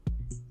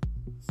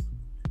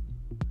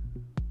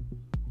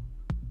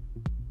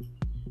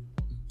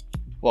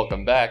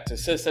Welcome back to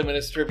System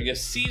Trivia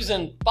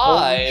Season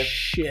 5. Holy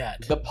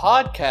shit. The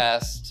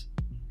podcast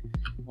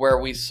where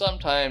we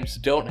sometimes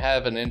don't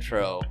have an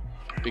intro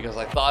because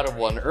I thought of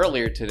one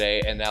earlier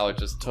today and now it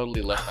just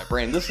totally left my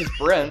brain. This is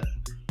Brent.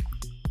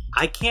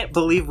 I can't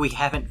believe we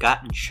haven't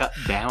gotten shut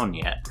down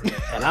yet.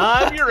 And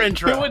I'm your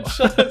intro. Who would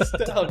shut us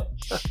down?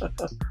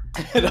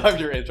 And I'm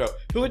your intro.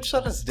 Who would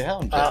shut us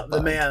down?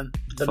 The man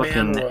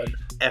Fucking would.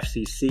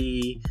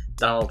 FCC,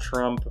 Donald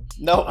Trump.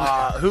 No.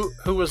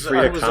 Who was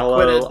Frida acquitted?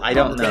 Kahlo, I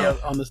don't know.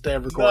 On this day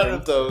of recording. None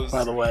of those.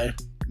 By the way.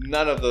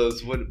 None of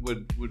those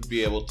would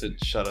be able to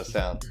shut us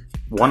down.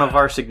 One of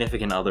our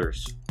significant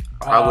others.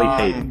 Probably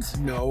Peyton.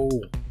 No,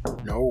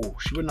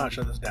 she would not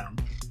shut us down.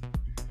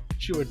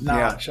 She would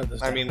not shut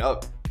us down. I mean,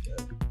 of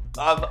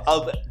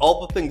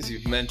all the things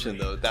you've mentioned,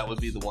 though, that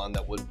would be the one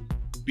that would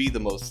be the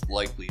most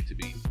likely to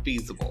be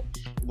feasible.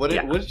 What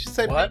did you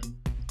say? What?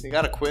 He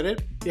got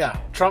acquitted? Yeah,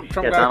 Trump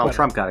got Donald acquitted.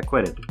 Trump got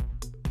acquitted.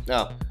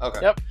 No. Okay.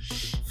 Yep.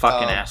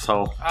 Fucking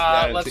asshole.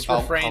 Let's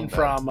refrain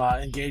from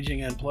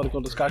engaging in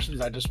political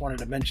discussions. I just wanted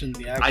to mention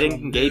the actual I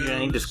didn't engage in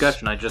any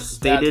discussion. I just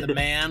stated the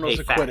man was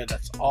a acquitted.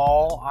 fact. That's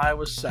all I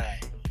was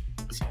saying.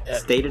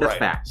 Stated a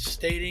fact.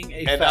 Stating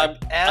a And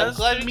fact. I'm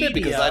glad you did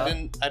because I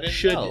didn't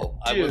should know.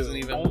 I wasn't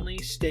even only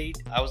state.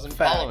 I wasn't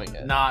fact, following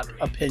it. not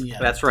opinion.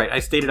 That's right.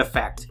 I stated a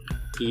fact.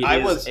 He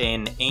is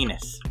an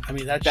anus. I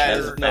mean, that's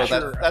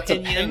that's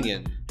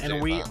opinion.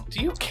 And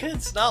do you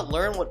kids not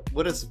learn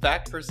what is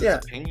fact versus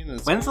opinion?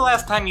 When's the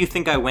last time you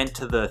think I went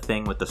to the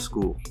thing with the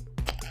school?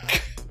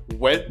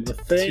 Went the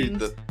thing? to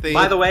the thing.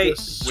 By the way,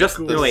 just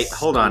wait,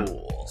 hold on.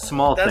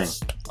 Small thing.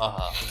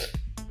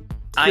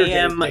 I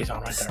am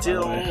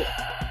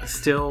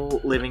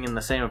still living in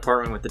the same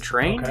apartment with the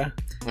train. Okay.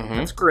 Mm-hmm.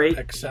 That's great.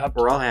 Except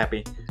we're all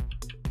happy.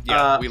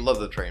 Yeah, we love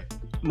the train.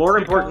 More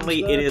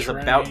importantly, it is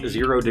about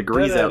 0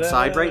 degrees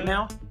outside right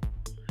now.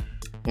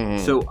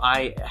 Mm-hmm. So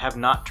I have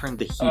not turned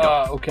the heat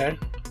off. Okay.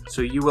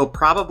 So you will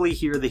probably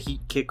hear the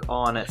heat kick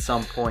on at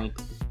some point,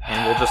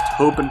 and we'll just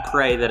hope and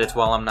pray that it's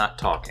while I'm not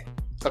talking.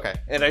 Okay,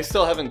 and I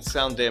still haven't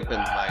sound dampened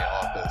my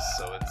office,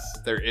 so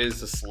there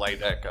is a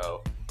slight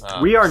echo.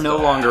 We are no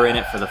longer in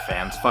it for the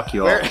fans. Fuck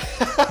you all.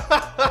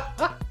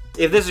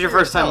 If this is your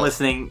first time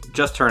listening,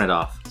 just turn it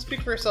off.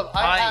 Speak for yourself.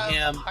 I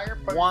am higher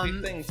priority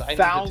things I need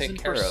to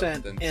take care of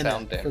than in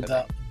sound it for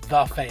dampening.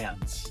 the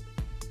fans.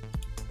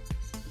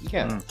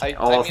 Yeah,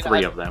 all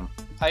three of them.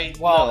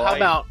 How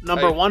about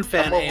number one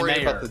fan, I'm A. worried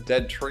Mayor? about the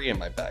dead tree in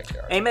my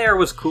backyard. A. Mayor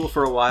was cool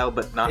for a while,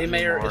 but not A.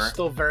 Mayor anymore. is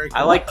still very cool.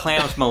 I like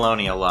Clams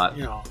Maloney a lot.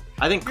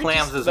 I think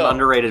Clams is an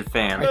underrated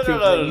fan.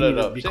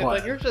 No.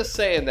 You're just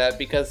saying that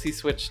because he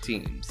switched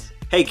teams.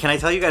 Hey, can I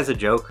tell you guys a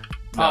joke?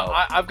 No.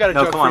 I've got a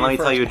joke. No, come on, for let me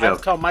first. tell you a I have joke.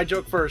 to tell my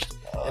joke first,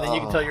 and then you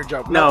can tell your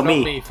joke. No,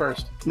 me. me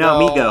first. No,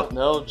 me go.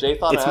 No,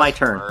 Jathan. It's my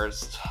turn.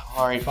 First.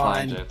 All right,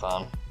 fine, Fine.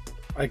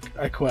 Jathan.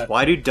 I quit.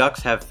 Why do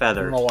ducks have I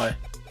feathers? don't know why.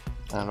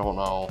 I don't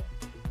know.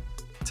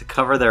 To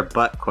cover their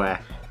butt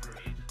quack.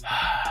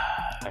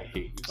 I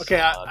hate you Okay,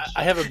 so much.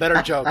 I have a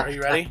better joke. Are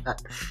you ready?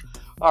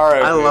 All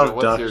right, I love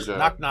what's ducks. your joke?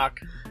 Knock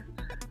knock.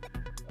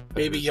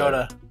 Baby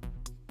Yoda.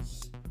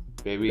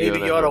 Baby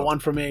Yoda, one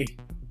for me.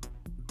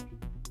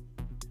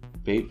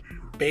 Baby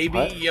Baby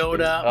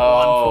Yoda,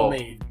 Oh, one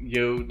for me.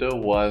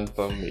 Yoda, one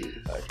for me.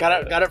 Okay.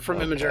 Got it from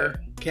Imager.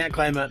 Can't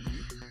claim it.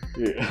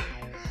 Yeah.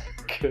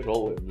 Good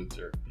old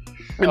Imager.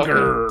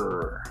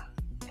 Imager.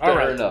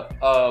 Fair enough.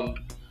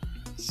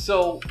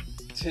 So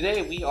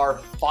today we are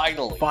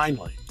finally,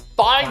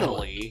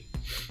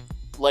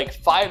 like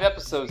 5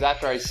 episodes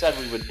after I said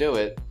we would do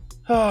it,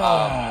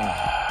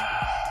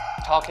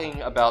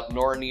 talking about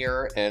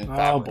Nornir and Oh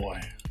Fabric. boy.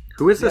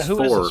 Who is this Who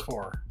for? is this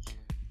for?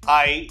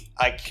 I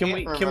can't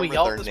remember Can we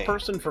yell their at this name.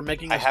 person for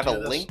making I us have do a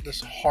link. this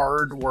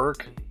hard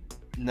work?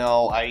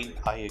 No, I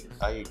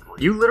agree.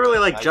 You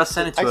literally just I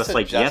sent it to us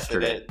like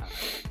suggested yesterday.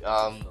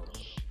 it.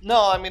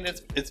 No, I mean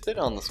it's been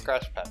on the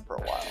scratch pad for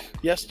a while.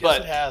 Yes,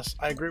 But- it has.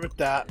 I agree with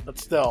that, but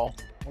still,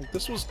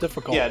 this was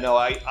difficult. Yeah, no,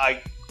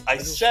 I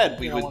said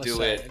we would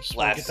do I it just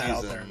wanna last get that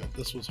out there, season. that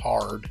this was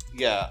hard.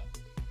 Yeah.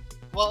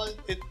 Well,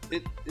 it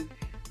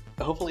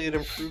hopefully it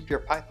improved your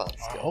Python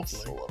skills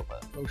hopefully. a little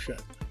bit. Oh shit.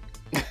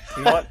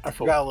 You know what? I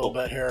forgot a little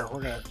bit here.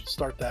 We're gonna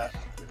start that.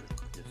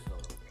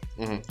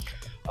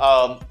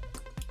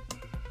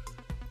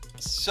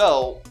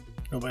 So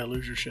Nobody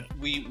lose your shit.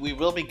 we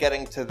will be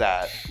getting to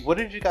that. What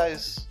did you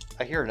guys?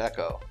 I hear an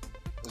echo.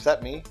 Is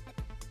that me?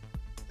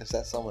 Is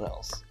that someone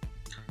else?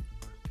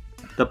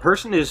 The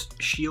person is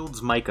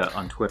Shields Micah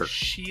on Twitter.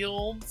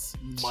 Shields,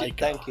 Micah.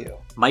 Thank you.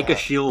 Micah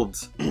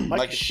Shields.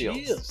 Micah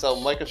Shields. So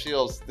Micah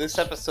Shields, this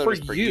episode is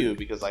for you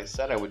because I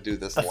said I would do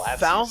this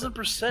last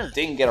 1,000%. season.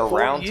 Didn't get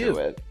around to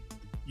it.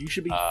 You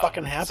should be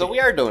fucking happy. So we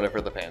are doing it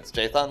for the fans,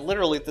 Jathan.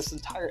 Literally, this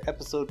entire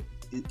episode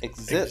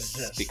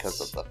exists because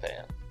of the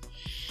fan.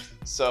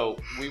 So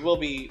we will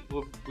be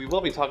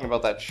talking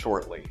about that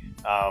shortly.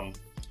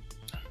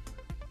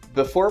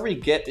 Before we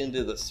get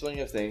into the swing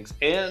of things,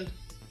 and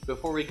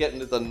before we get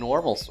into the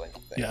normal swing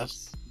of things,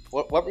 Yes.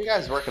 What were you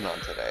guys working on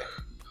today?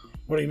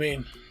 What do you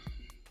mean?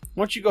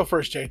 Why don't you go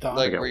first, Jathan?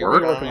 Like, at were you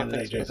work? working on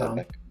Today, anything Jathan.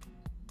 specific?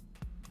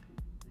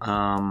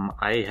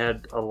 I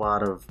had a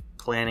lot of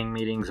planning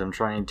meetings. I'm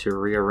trying to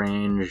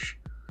rearrange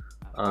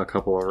a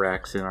couple of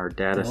racks in our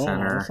data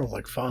center. That sounds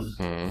like fun.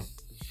 You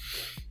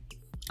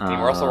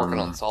were also working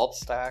on salt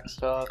stack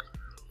stuff?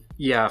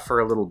 Yeah, for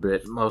a little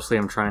bit. Mostly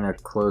I'm trying to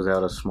close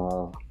out a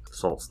small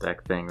salt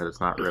stack thing that it's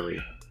not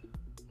really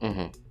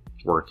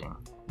working.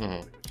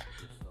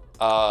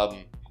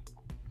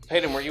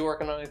 Peyton, were you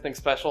working on anything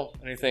special?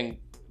 Anything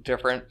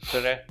different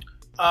today?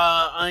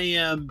 I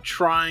am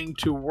trying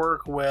to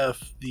work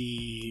with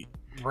the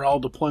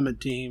RHEL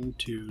deployment team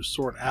to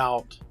sort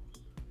out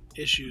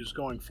issues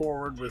going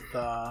forward with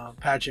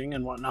patching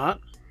and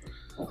whatnot.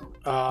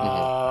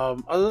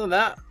 Other than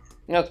that,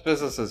 it's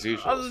business as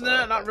usual. Other than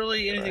that, not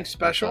really anything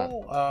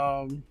special.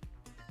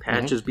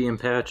 Patches being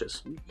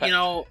patches.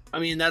 I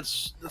mean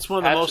that's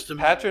one of the most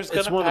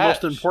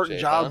important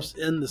Jay, jobs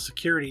in the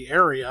security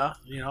area.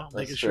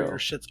 Making sure your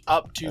shit's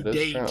up to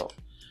date.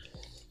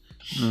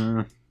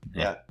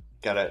 Yeah,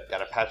 gotta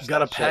patch.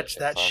 Gotta patch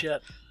that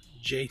shit,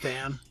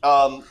 Jathan.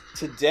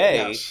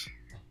 Today, yes.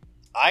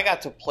 I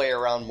got to play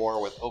around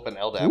more with Open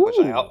LDAP, which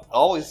I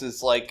always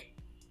is like,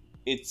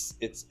 it's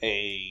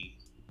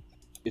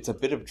a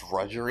bit of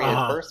drudgery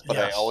at first, but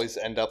I always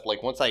end up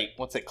like once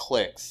it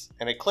clicks,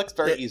 and it clicks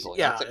very easily.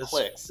 Yeah, once it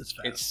clicks,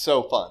 it's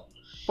so fun.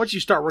 Once you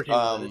start working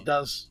on it, it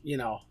does,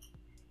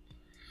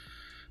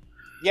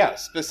 Yeah,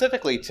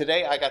 specifically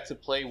today I got to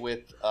play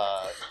with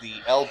the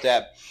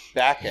LDAP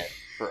backend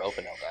for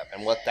Open LDAP,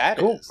 and what that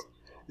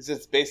is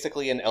it's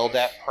basically an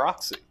LDAP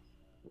proxy.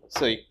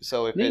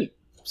 So if it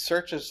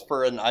searches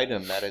for an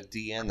item at a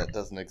DN that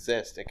doesn't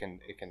exist, it can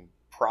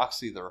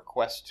proxy the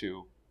request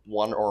to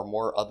one or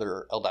more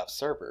other LDAP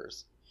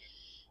servers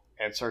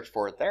and search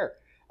for it there.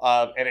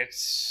 And it's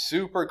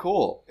super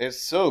cool.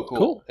 It's so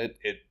cool.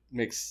 It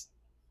makes...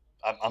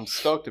 I'm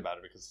stoked about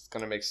it because it's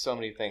going to make so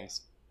many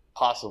things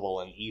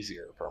possible and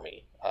easier for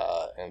me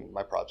in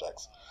my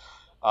projects.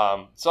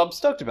 So I'm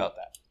stoked about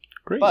that.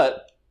 Great.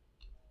 But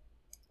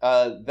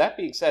that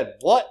being said,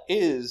 what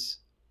is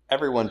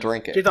everyone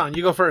drinking? Jathan,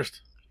 you go first.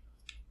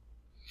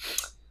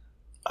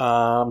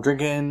 I'm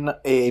drinking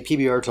a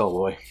PBR Tall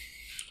Boy.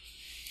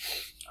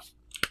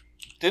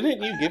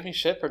 Didn't you give me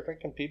shit for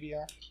drinking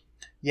PBR?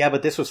 Yeah,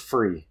 but this was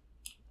free.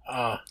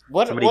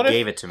 Somebody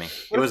gave it to me.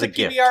 It was a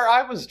gift. PBR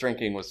I was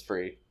drinking was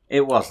free.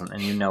 It wasn't,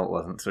 and you know it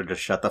wasn't, so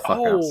just shut the fuck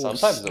up.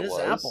 Sometimes it was.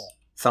 Apple.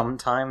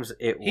 Sometimes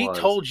it was. He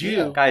told you.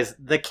 Yeah. Guys,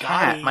 the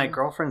cat, my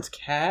girlfriend's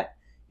cat,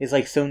 is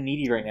like so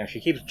needy right now. She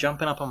keeps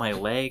jumping up on my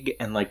leg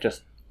and like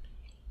just...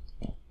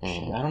 I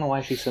don't know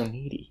why she's so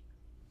needy.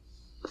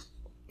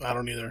 I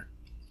don't either.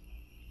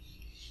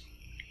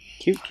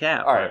 Cute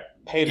cat. All right.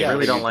 I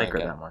really don't like her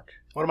that much.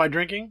 What am I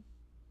drinking?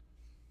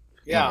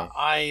 Yeah,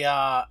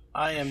 I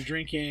am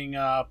drinking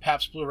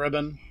Pabst Blue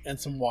Ribbon and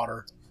some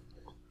water.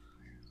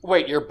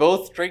 Wait, you're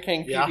both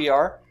drinking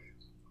PBR?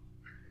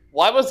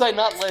 Why was I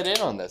not let in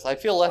on this? I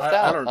feel left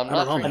out. I'm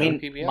not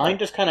drinking PBR. Mine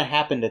just kind of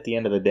happened at the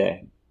end of the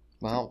day.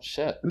 Well,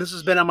 shit. And this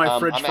has been on my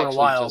fridge for a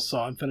while, so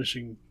I'm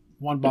finishing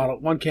one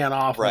can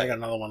off, and I got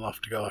another one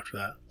left to go after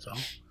that. So,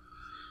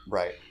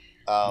 right.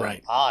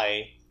 Right.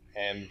 I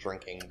am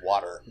drinking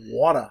water.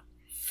 Water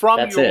from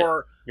That's your.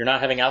 It. You're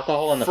not having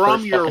alcohol in the from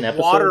first your fucking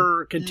episode?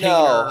 water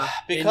container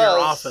in your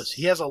because- office.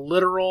 He has a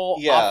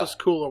literal office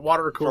cooler,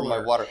 water cooler. From my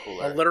water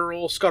cooler. A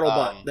literal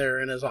scuttlebutt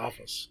there in his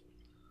office.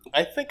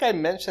 I think I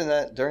mentioned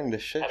that during the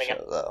shit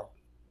show, though.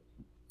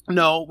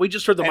 No, we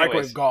just heard the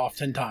microwave go off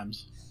 10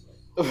 times.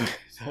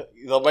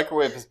 The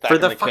microwave is back for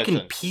in the the fucking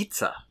kitchen.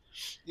 pizza.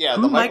 Yeah,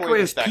 Who the microwave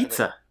microwaves is back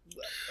pizza?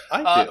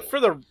 I do. For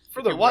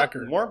the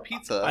record, warm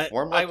pizza.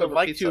 I would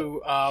like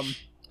to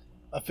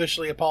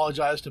officially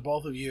apologize to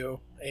both of you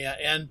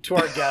and to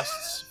our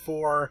guests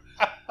for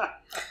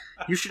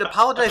You should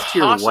apologize to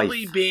your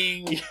possibly wife.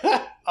 being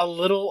a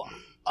little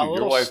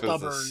your wife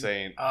stubborn is a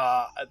saint.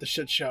 at the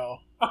shit show.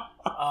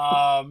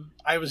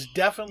 I was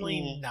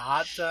definitely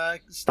not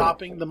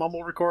stopping the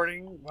mumble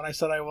recording when I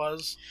said I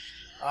was.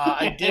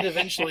 I did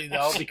eventually,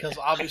 though, because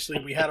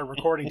obviously we had a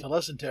recording to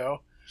listen to.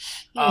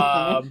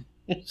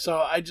 So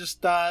I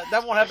just that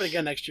won't happen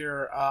again next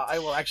year. I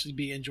will actually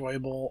be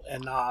enjoyable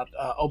and not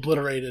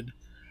obliterated.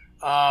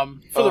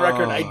 For the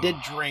record, I did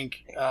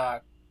drink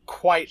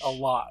quite a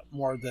lot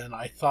more than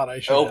I thought I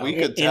should. Oh, we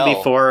could tell. And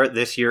before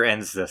this year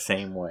ends the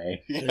same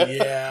way.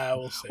 Yeah,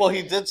 we'll see. Well,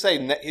 he did say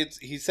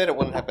he said it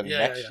wouldn't happen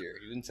next year.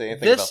 He didn't say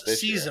anything this about this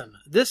season. year.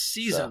 This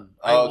season,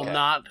 I will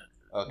not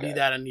be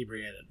that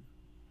inebriated.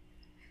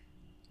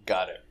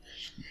 Got it.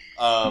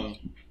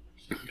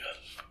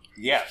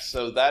 Yeah.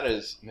 So that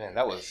is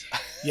that was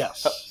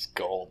yes, that was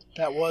gold.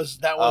 That was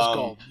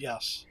gold.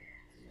 Yes,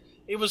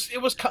 it was.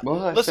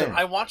 Listen,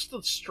 I watched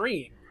the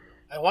stream.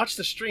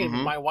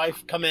 And my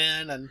wife come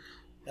in and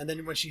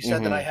then when she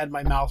said that I had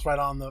my mouth right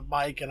on the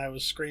mic and I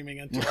was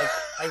screaming until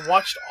I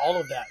watched all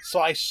of that.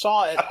 So I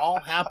saw it all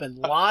happen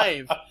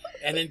live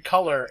and in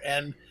color.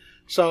 And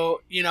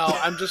so,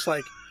 I'm just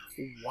like,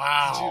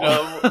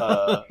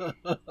 wow.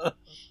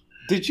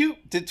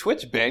 Did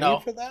Twitch ban you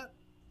for that?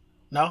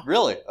 No.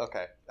 Really?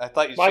 Okay. I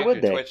thought you Why changed would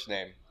your they? Twitch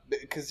name.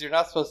 because you're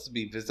not supposed to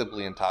be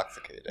visibly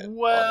intoxicated.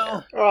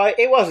 Well,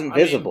 it wasn't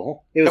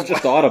visible. It was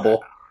just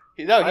audible.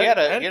 No, he had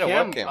a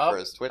cam webcam up. for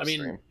his Twitch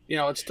stream.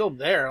 It's still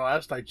there.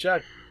 Last I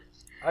checked,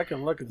 I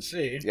can look and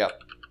see.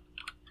 Yep.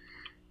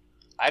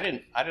 I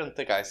didn't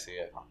think I see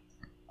it.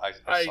 I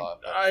saw it.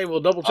 I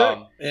will double check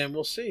and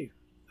we'll see.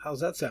 How's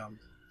that sound?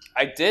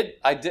 I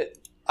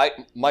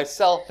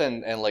myself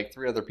and like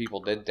 3 other people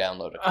did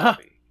download a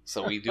copy,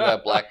 so we do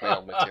have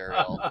blackmail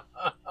material.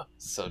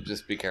 So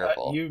just be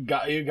careful. You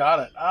got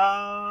it.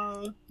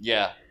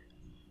 Yeah.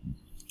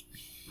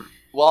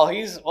 While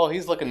he's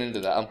looking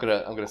into that, I'm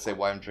gonna say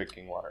why I'm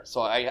drinking water.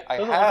 So I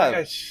have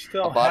I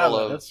still a bottle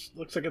of. It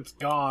looks like it's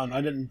gone.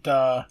 I didn't.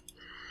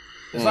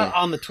 It's not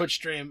on the Twitch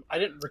stream. I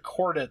didn't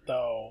record it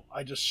though.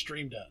 I just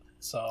streamed it.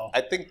 So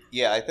I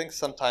think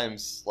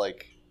sometimes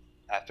like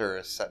after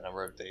a set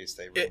number of days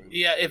they remove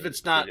if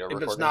it's not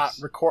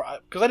record,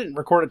 because I didn't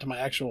record it to my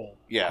actual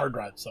hard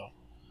drive, so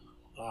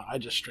I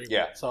just streamed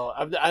it. So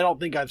I don't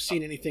think I've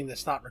seen anything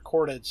that's not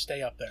recorded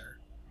stay up there.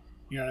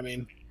 You know what I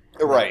mean?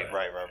 Right.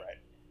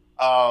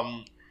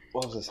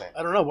 What was I saying?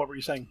 I don't know. What were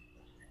you saying?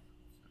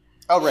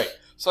 Oh, right.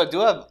 So I do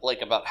have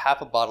like about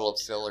half a bottle of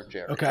Sailor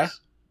Jerry's. Okay.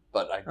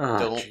 But I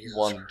don't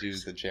want to do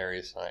the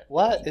Jerry's tonight.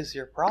 What is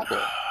your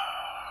problem?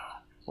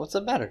 What's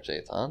the matter,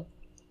 Jathan?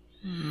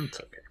 It's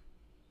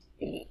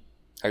okay.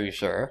 Are you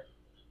sure?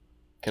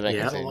 Can I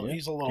continue?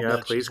 He's a little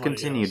bitch. Please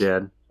continue,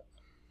 Dad.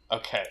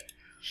 Okay.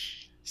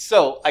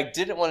 So I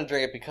didn't want to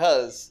drink it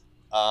because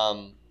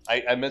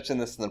I mentioned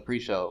this in the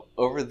pre-show.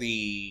 Over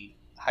the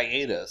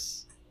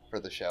hiatus for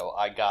the show,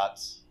 I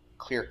got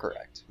Clear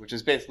Correct, which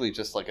is basically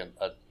just like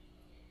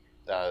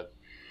a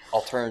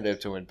alternative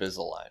to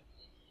Invisalign.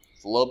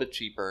 It's a little bit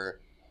cheaper,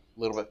 a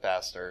little bit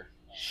faster.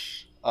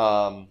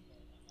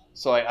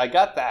 So I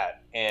got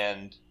that,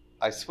 and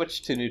I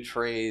switched to new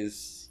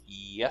trays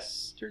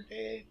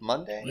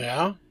Monday.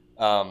 Yeah.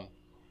 And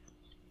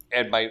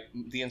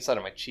the inside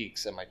of my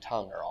cheeks and my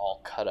tongue are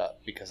all cut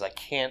up because I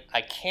can't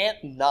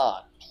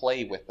not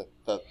play with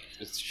the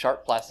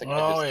sharp plastic.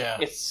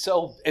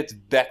 It's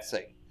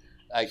vexing.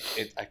 I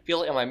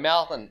feel it in my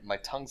mouth and my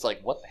tongue's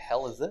like, what the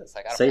hell is this?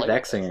 I gotta say play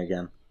vexing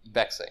again.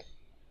 Vexing.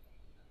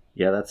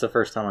 Yeah, that's the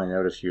first time I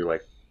noticed you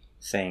like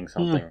saying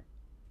something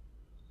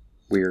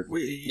weird.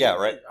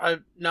 Right.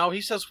 No, he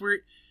says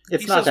weird.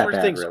 It's not that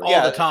bad, things really.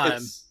 all the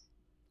time.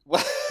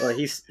 Well,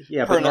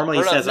 but normally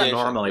he says it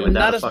normally without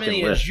not a as fucking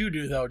many list. as you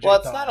do, though. Well,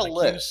 it's not a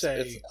list.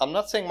 I'm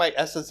not saying my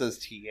S's as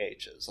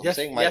THs. I'm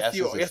saying my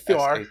S's as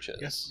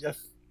SHs. Yes.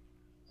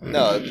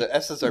 No, the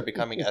S's are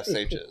becoming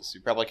SHs.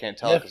 You probably can't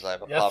tell because I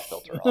have a pop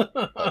filter on.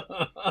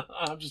 But...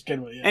 I'm just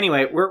kidding with you.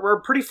 Anyway,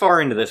 we're pretty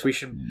far into this. We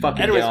should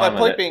fucking Anyways, get my on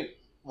point with being...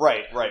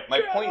 Right.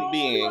 My point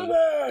being...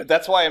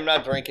 That's why I'm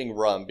not drinking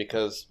rum,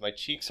 because my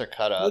cheeks are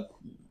cut up,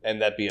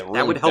 and that'd be a really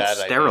that would help bad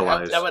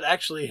sterilize. That would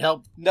actually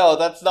help. No,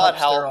 that's not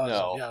how...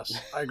 No. Yes,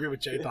 I agree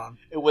with Jathan.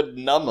 It would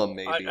numb them,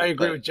 maybe. I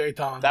agree with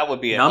Jathan. That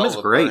would be a numb hell is of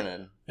a great.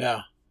 burn-in.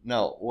 Yeah.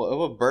 No, well, it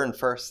would burn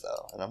first,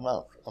 though, and I'm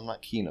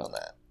not keen on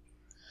that.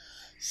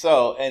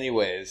 So,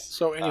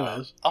 anyways.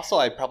 Also,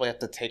 I'd probably have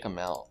to take them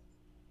out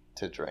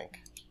to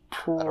drink.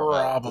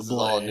 Probably. This is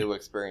all a new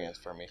experience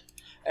for me.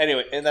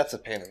 Anyway, and that's a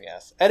pain in the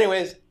ass.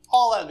 Anyways,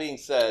 all that being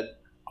said,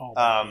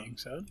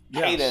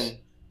 Hayden,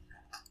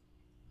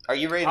 are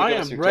you ready to give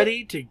us your tip? I am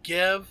ready to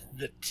give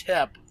the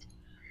tip.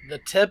 The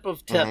tip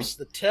of tips.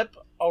 The tip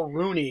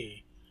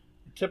Rooney.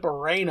 The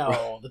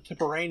Tipperano. The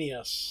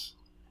Tipperanius.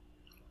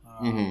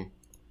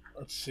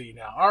 Let's see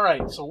now. All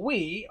right, so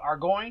we are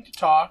going to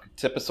talk...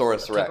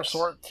 Tiposaurus Rex.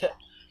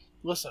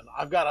 Listen,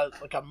 I've got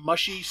a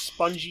mushy,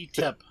 spongy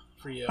tip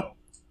for you.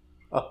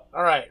 All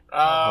right.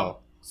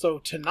 So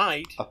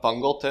tonight... A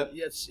fungal tip?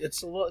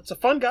 It's a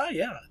fun guy,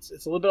 yeah.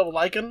 It's a little bit of a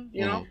lichen,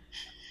 you know.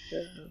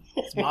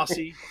 It's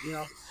mossy, you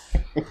know.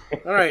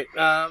 All right.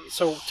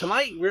 So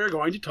tonight we're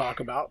going to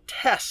talk about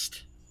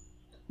test.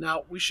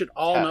 Now, we should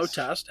all know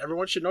test.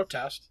 Everyone should know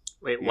test.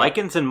 Wait,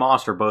 lichens and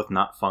moss are both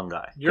not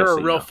fungi. You're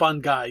a real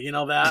fun guy. You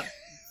know that?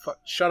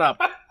 Shut up.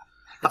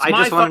 I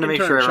just wanted to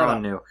make sure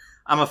everyone knew.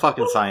 I'm a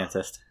fucking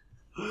scientist.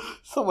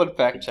 Someone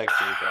fact check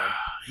you, bro.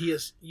 He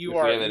is. You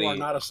are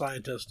not a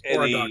scientist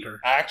or a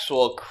doctor.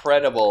 Actual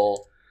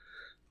credible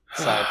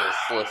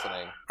scientists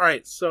listening. All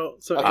right. So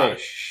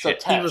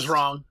test. He was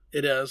wrong.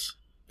 It is.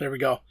 There we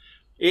go.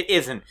 It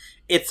isn't.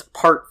 It's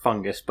part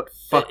fungus, but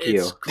fuck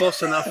you. It's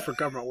close enough for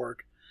government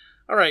work.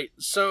 All right,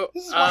 so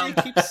this is why you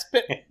keep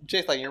spitting.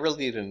 Jathan, you really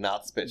need to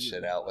not spit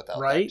shit out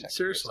without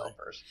seriously.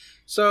 First.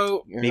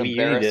 So maybe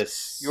you need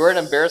you're an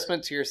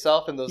embarrassment to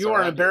yourself and those. You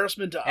are an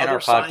embarrassment to other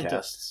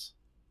scientists.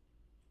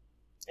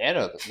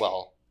 And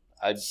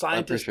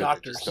scientists,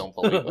 doctors just don't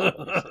believe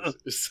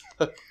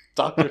it.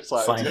 Doctor,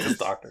 scientist,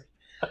 doctor.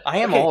 I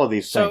am all of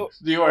these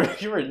things. You are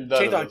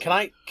Jathan,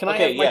 can I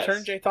have my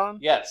turn, Jathan?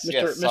 Yes,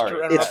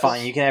 Mr. It's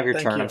fine. You can have your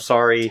turn. You. I'm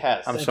sorry.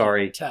 I'm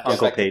sorry,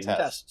 Uncle Peyton.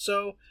 Test.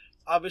 So.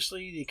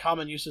 Obviously, the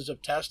common uses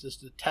of test is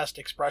the test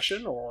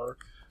expression or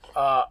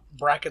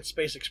bracket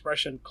space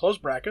expression close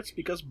brackets,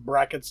 because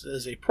brackets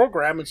is a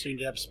program, and so you need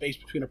to have space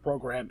between a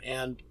program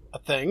and a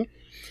thing.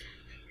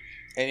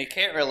 And you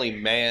can't really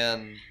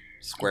man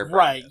square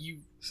right. bracket.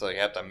 So you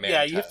have to man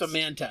Yeah, you have to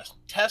man test.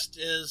 Test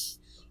is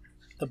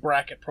the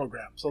bracket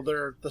program. So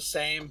they're the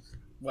same,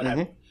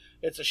 whatever. Mm-hmm.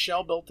 It's a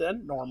shell built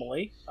in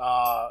normally.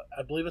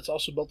 I believe it's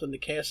also built into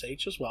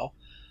KSH as well.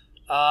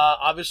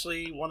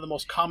 Obviously, one of the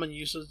most common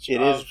usage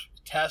of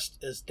test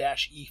is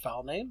 -e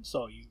file name.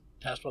 So you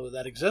test whether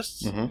that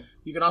exists. Mm-hmm.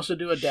 You can also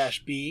do a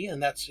 -b,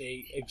 and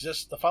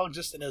the file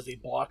exists and is a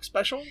block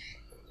special.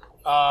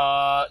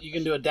 You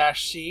can do a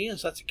 -c, and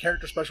so that's a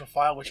character special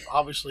file, which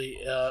obviously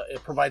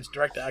it provides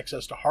direct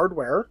access to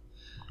hardware.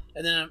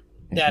 And then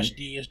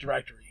 -d is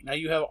directory. Now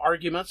you have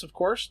arguments, of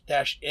course.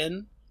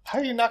 -n. How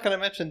are you not going to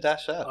mention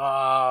 -f?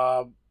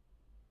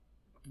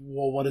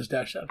 Well, what is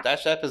 -f?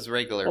 -f is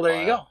regular. Well,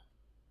 there you go.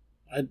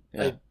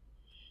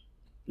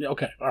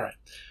 Okay, all right.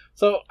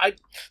 So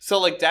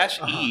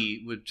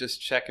 -e would just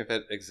check if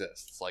it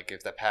exists, like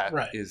if the path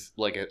is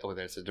like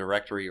whether it's a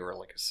directory or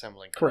like a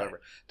symlink or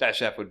whatever.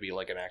 -f would be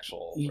like an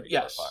actual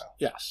regular file.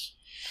 Yes.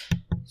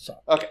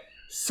 So okay.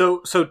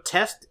 So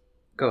test.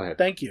 Go ahead.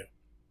 Thank you.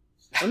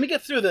 Let me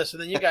get through this,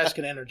 and then you guys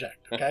can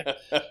interject. Okay.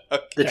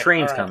 The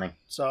train's coming.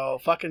 So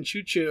fucking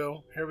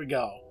choo-choo. Here we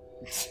go.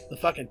 The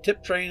fucking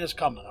tip train is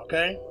coming.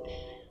 Okay.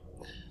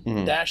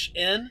 Mm-hmm.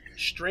 -n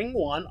string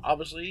 1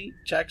 obviously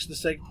checks the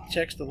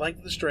length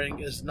of the string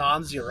is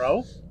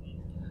non-zero.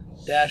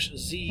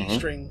 -z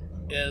string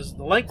is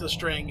the length of the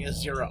string is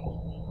 0.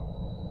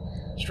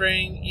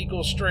 String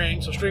equals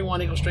string, so string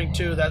 1 equals string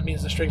 2. That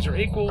means the strings are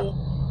equal.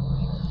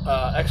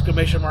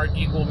 Exclamation mark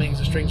equal means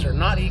the strings are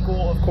not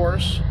equal, of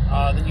course.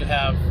 Then you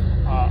have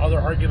other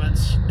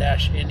arguments: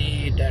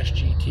 -ne,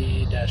 -gt,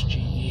 -ge, -lt,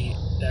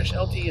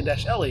 and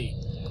 -le.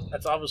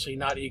 That's obviously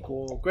not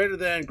equal, greater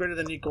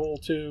than, equal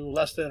to,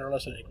 less than, or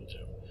less than equal to.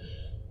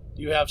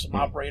 You have some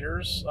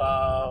operators.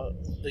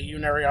 The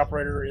unary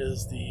operator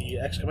is the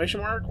exclamation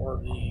mark or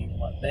the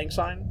bang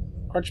sign.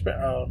 What's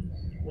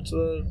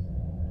the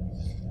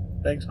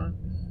bang sign?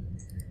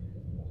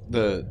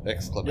 The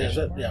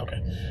exclamation. Yeah,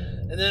 okay.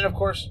 And then, of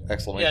course...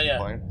 Exclamation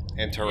point.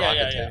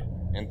 Interrogative.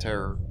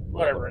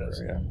 Whatever it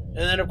is. Yeah.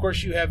 And then, of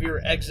course, you have your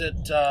exit...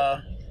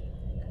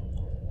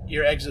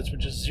 your exits,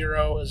 which is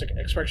 0 as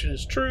expression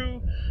is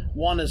true,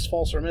 1 is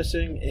false or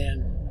missing, and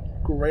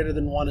greater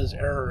than 1 is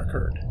error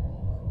occurred.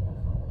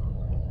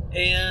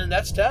 And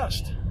that's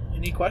test.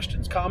 Any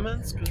questions,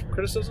 comments,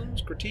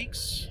 criticisms,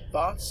 critiques,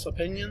 thoughts,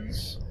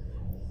 opinions,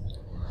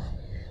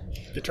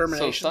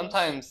 determinations? So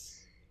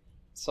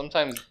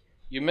sometimes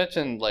you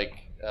mentioned like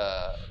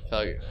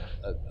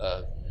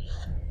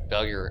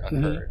failure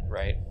occurred,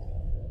 right?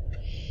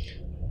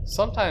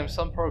 Sometimes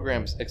some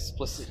programs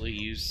explicitly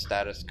use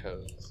status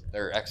codes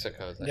or exit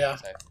codes, I should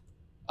say,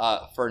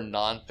 for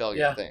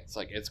non-failure things.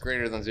 Like it's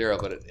greater than 0,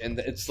 but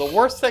it's the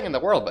worst thing in the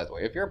world, by the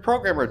way. If you're a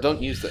programmer,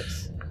 don't use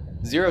this.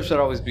 0 should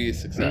always be a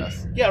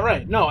success. Yeah,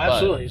 right. No,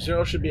 absolutely.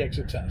 0 should be a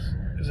success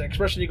because the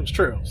expression equals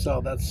true.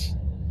 So that's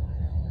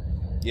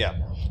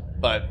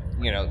but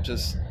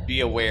just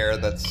be aware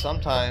that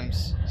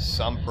sometimes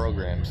some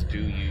programs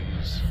do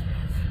use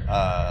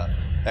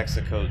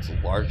exit codes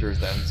larger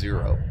than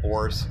 0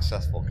 or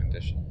successful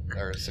condition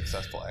or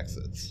successful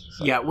exits.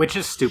 So. Yeah, which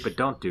is stupid.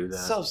 Don't do that.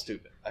 So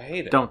stupid. I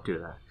hate it. Don't do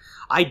that.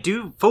 I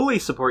do fully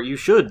support you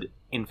should,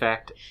 in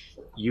fact,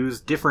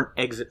 use different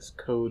exit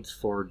codes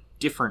for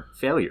different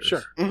failures.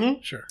 Sure.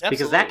 Mm-hmm. Sure.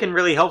 Because that can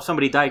really help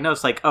somebody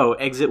diagnose, like, oh,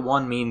 exit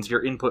 1 means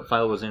your input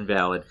file was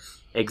invalid.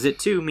 Exit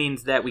 2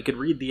 means that we could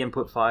read the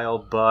input file,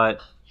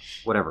 but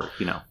whatever,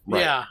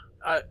 Right. Yeah.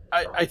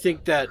 I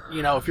think that,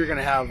 if you're going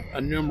to have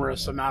a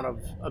numerous amount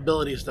of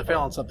abilities to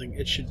fail on something,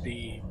 it should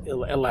be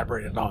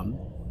elaborated on.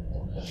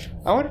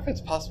 I wonder if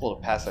it's possible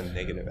to pass a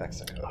negative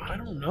exit code. I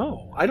don't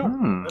know. I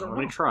don't know. Let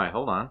me try.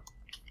 Hold on.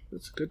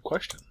 That's a good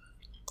question.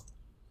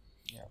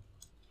 Yeah.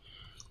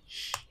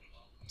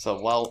 So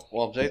while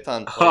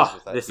Jathan plays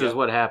with that... This is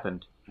what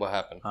happened. What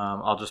happened?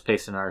 I'll just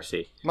paste an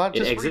RC.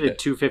 It exited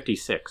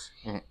 256.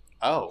 Mm-hmm.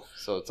 Oh,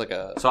 so it's like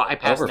a... So I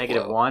passed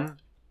 -1.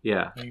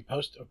 Yeah.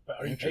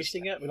 Are you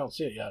pasting it? We don't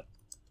see it yet.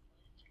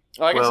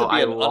 Oh, I guess it'd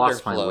be an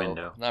lost underflow, my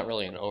window. Not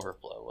really an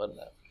overflow, wouldn't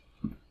it?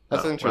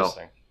 That's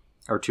interesting.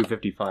 Or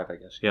 255, I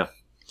guess. Yeah.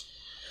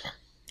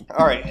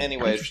 All right.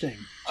 Anyways. Interesting.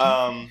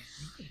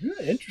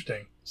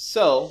 Interesting.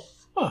 So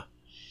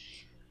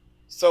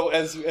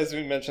as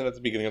we mentioned at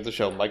the beginning of the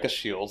show, Micah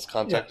Shields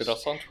contacted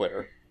us on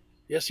Twitter.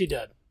 Yes, he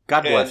did.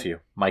 God bless you,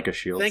 Micah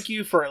Shields. Thank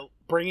you for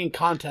bringing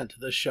content to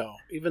this show,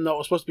 even though it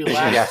was supposed to be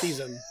last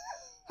season.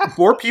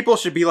 More people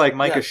should be like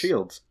Micah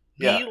Shields.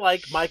 Be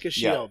like Micah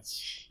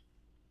Shields.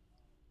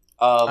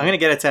 I'm going to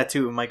get a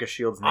tattoo of Micah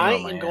Shields' name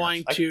on my I'm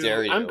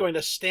ass. going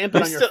to stamp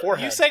it on your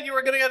forehead. You said you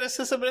were going to get a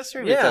system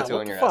administrator tattoo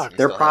on your ass.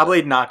 They're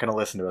probably not going to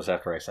listen to us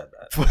after I said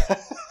that.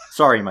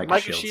 Sorry, Micah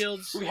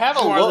Shields. We have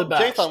a logo.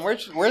 Jathan,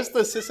 where's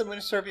the system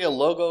administrator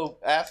logo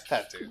ass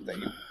tattoo that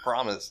you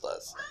promised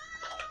us?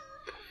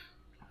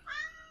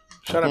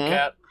 Shut up,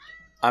 cat.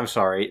 I'm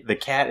sorry. The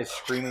cat is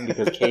screaming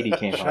because Katie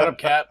came home. Shut up,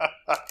 cat.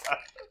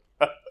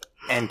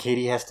 And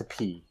Katie has to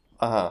pee.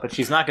 Uh-huh. But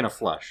she's not going to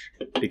flush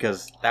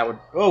because that would...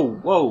 Oh,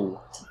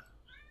 whoa.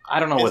 I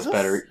don't know what's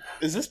better.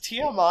 Is this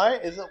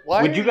TMI? Is it?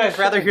 Why would you guys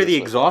rather hear the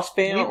exhaust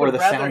fan or the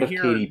sound of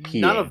Katie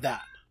peeing? None of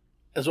that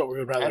is what we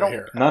would rather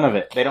hear. None of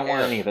it. They don't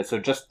want any of it, so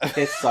just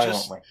piss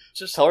silently.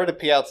 Just tell her to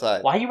pee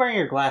outside. Why are you wearing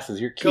your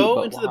glasses? You're cute.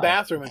 Go into the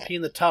bathroom and pee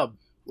in the tub.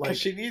 Because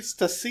she needs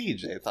to see,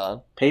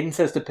 Jathan. Peyton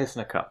says to piss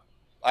in a cup.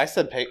 I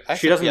said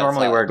she doesn't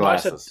normally wear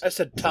glasses. No, I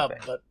said tub,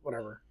 but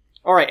whatever.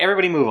 All right,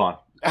 everybody move on.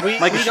 We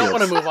don't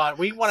want to move on.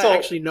 We want to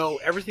actually know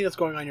everything that's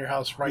going on in your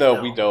house right now.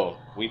 No, we don't.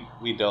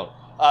 We don't.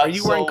 Are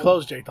you wearing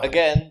clothes,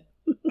 Jathan?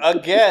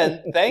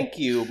 Again, thank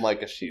you,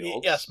 Micah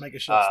Shields. Yes, Micah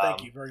Shields,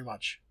 thank you very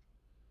much.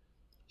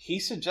 He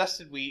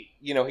suggested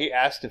he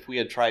asked if we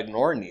had tried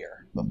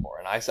Nornir before,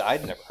 and I said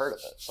I'd never heard of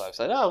it. So I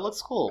said, oh, it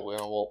looks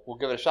cool. We'll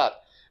give it a shot.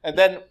 And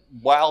then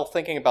while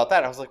thinking about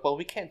that, I was like, well,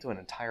 we can't do an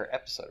entire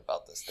episode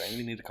about this thing.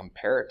 We need to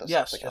compare it to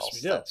something else we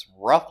do. That's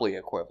roughly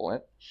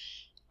equivalent.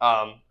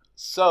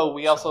 So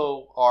we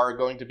also are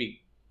going to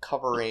be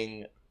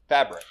covering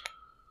Fabric,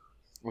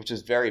 which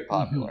is very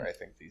popular, I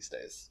think, these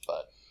days.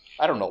 But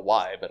I don't know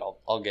why, but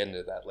I'll get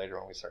into that later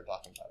when we start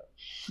talking about it.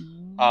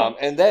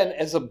 And then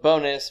as a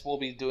bonus, we'll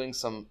be doing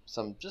some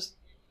just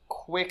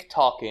quick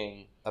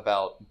talking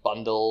about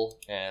Bundle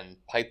and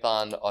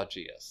Python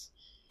Augeas.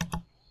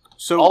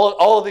 So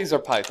all of these are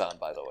Python,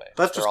 by the way.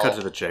 Let's just cut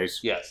to the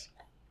chase. Yes.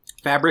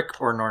 Fabric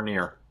or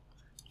Nornir?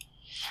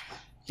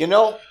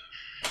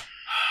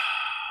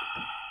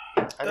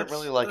 I don't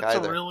really like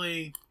either.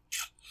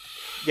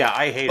 Yeah,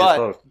 I hate it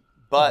both.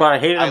 But I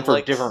hate them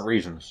for different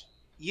reasons.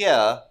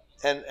 Yeah,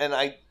 and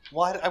I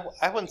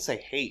wouldn't say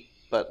hate,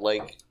 but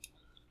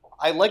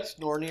I liked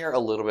Nornir a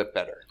little bit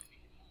better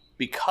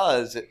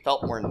because it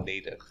felt more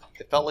native.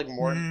 It felt like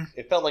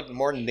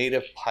more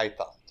native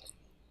Python.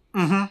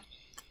 Mm-hmm.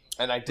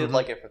 And I did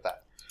like it for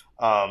that.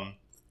 I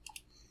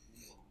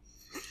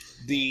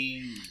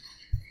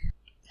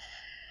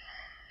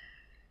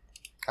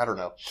don't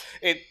know.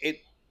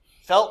 It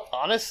felt,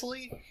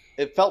 honestly,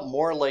 it felt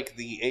more like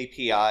the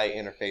API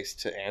interface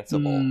to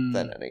Ansible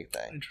than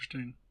anything.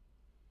 Interesting.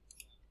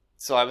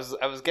 So I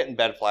was getting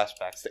bad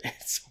flashbacks to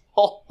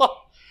Ansible.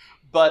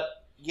 But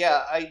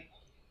yeah,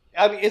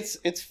 I mean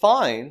it's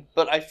fine,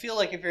 but I feel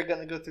like if you're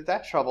going to go through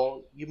that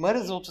trouble, you might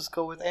as well just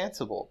go with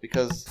Ansible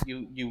because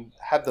you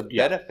have the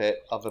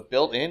benefit of a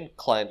built-in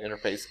client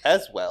interface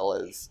as well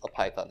as a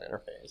Python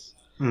interface.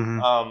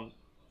 Mm-hmm.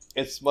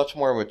 It's much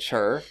more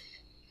mature.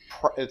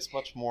 It's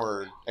much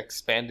more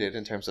expanded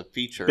in terms of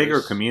features.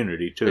 Bigger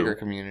community, too.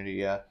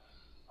 Yeah.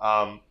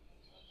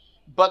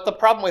 But the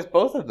problem with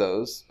both of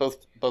those, both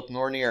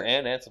Nornir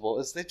and Ansible,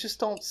 is they just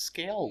don't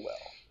scale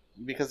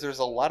well because there's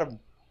a lot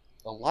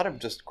of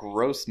just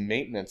gross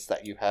maintenance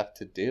that you have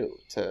to do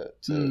to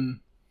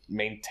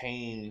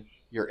maintain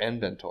your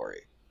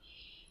inventory.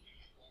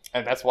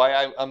 And that's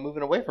why I'm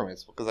moving away from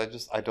it,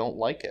 because I don't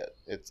like it.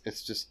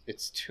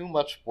 It's too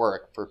much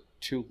work for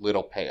too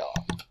little payoff.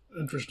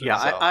 Interesting. Yeah,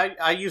 so.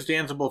 I used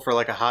Ansible for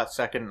like a hot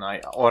second, and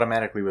I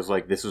automatically was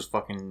like, "This is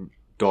fucking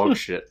dog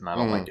shit," and I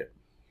don't like it.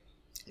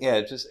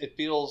 Yeah, it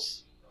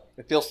feels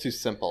too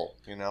simple,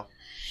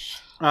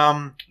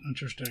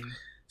 Interesting.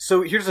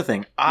 So here's the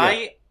thing.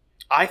 Yeah.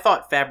 I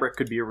thought Fabric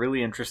could be a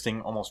really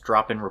interesting, almost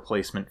drop-in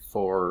replacement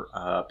for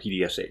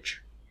PDSH.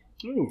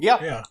 Ooh,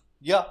 yeah.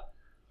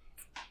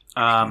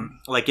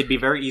 Like it'd be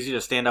very easy to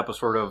stand up a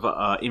sort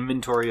of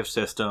inventory of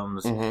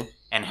systems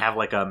and have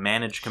like a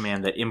manage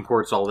command that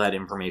imports all that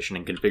information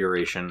and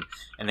configuration,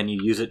 and then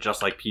you use it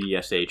just like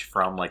PDSH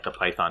from like the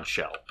Python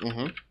shell.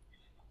 Mm-hmm.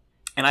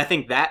 And I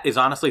think that is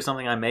honestly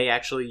something I may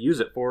actually use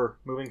it for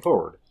moving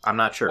forward. I'm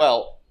not sure.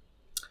 Well,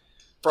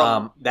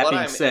 from that what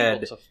being I'm said,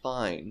 able to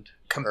find,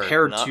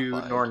 compared to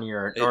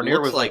Nornir,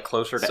 Nornir was like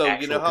closer to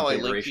actual you know how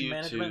configuration I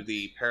linked you management. To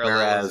the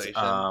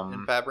parallelization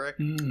in Fabric?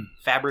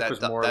 Fabric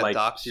was more like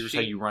here's how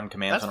you run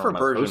commands on a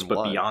remote host,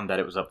 but beyond that,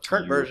 it was up to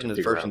current you version to is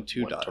figure version out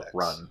 2.x. what to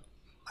run.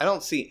 I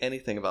don't see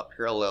anything about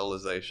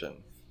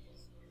parallelization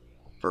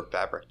for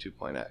Fabric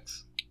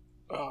 2.x.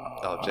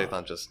 Oh,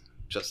 Jathan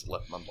just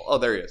left mumble. Oh,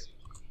 there he is.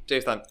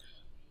 Jathan,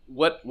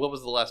 what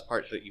was the last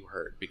part that you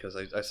heard? Because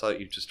I saw that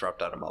you just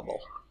dropped out of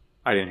mumble.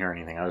 I didn't hear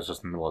anything. I was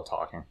just in the middle of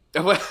talking.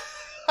 Okay.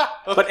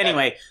 But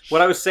anyway,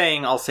 what I was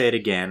saying, I'll say it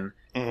again.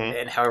 Mm-hmm.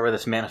 And however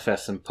this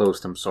manifests in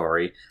post, I'm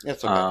sorry.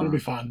 It's okay. It'll be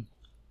fun.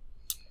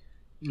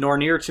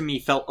 Nornir to me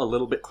felt a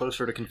little bit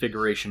closer to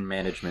configuration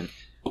management,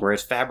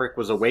 whereas Fabric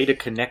was a way to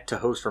connect to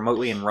host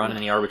remotely and run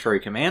any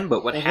arbitrary command,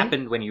 but what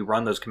happened when you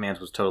run those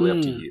commands was totally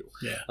up to you.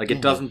 Yeah. Like,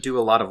 it doesn't do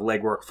a lot of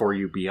legwork for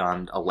you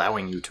beyond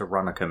allowing you to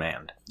run a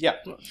command. Yeah.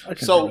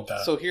 So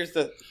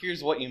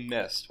here's what you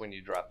missed when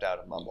you dropped out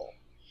of Mumble.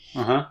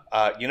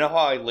 Uh-huh. You know how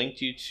I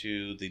linked you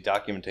to the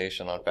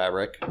documentation on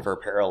Fabric for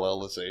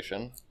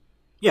parallelization?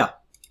 Yeah.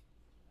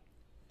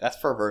 That's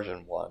for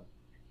version 1.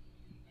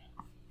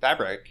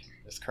 Fabric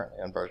is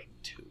currently on version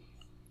 2.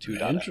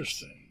 2.x.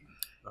 Interesting.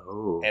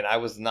 Oh. And I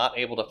was not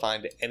able to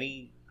find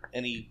any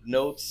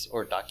notes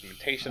or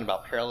documentation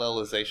about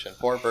parallelization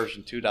for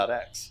version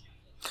 2.x.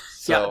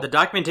 So, yeah, the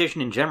documentation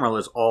in general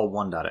is all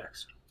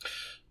 1.x.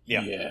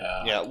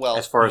 Yeah. Well,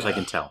 as far as I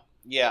can tell.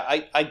 Yeah,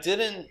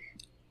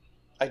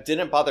 I I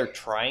didn't bother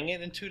trying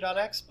it in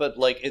 2.x, but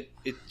like it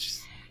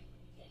just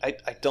I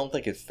don't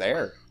think it's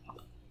there.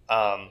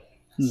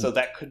 So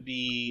that could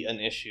be an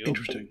issue.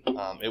 Interesting.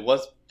 It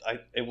was I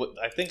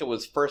think it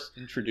was first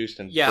introduced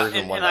in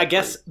version 1. And I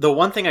guess the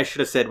one thing I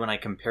should have said when I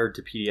compared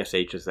to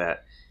PDSH is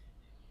that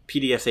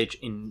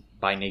PDSH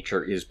by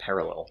nature is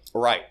parallel.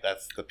 Right,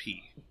 that's the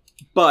P.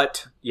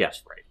 But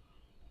yes,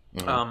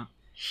 right. Mm-hmm.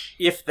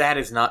 If that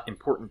is not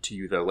important to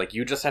you, though, like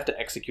you just have to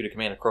execute a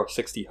command across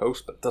 60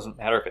 hosts, but it doesn't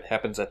matter if it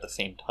happens at the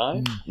same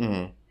time.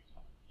 Mm-hmm.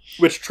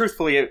 Which,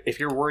 truthfully, if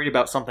you're worried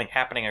about something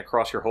happening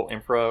across your whole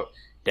infra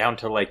down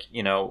to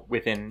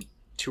within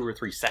 2 or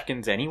 3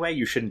 seconds anyway,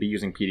 you shouldn't be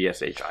using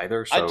PDSH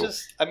either. So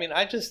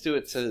I just do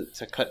it to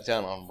cut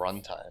down on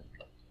runtime.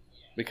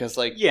 Because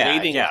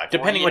waiting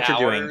depending what you're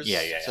doing,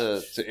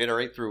 to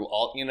iterate through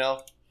all,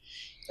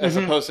 as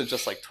opposed to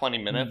just 20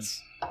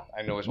 minutes.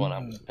 I know which one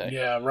I'm going to pick.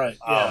 Yeah, right.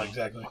 Yeah,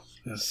 exactly.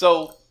 Yeah.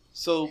 So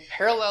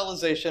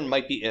parallelization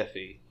might be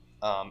iffy.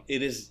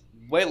 It is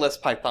way less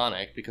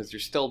Pythonic because you're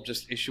still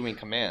just issuing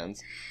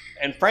commands.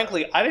 And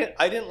frankly,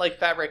 I didn't like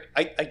Fabric.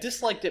 I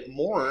disliked it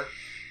more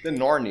than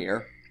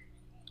Nornir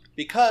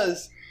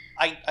because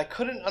I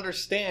couldn't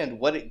understand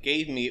what it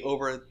gave me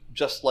over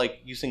just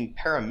using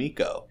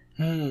Paramiko.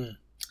 Really?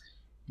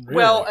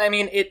 Well, I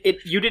mean,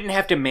 it you didn't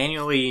have to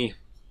manually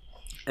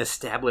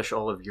establish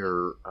all of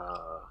your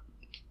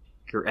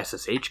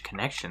SSH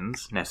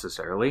connections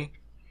necessarily.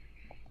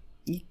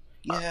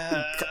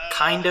 Yeah,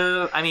 kind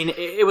of. I mean,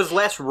 it was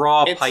less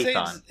raw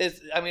Python.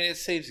 It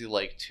saves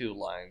you 2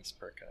 lines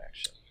per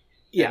connection.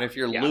 Yeah, and if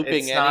you're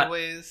looping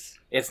anyways,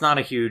 it's not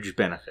a huge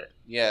benefit.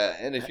 Yeah,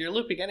 and if you're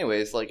looping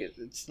anyways,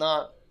 it's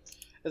not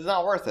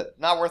worth it.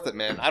 Not worth it,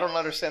 man. I don't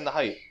understand the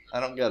hype.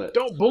 I don't get it.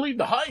 Don't believe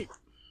the hype.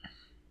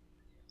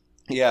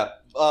 Yeah,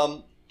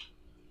 but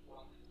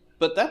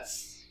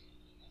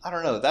I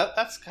don't know.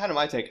 That's kind of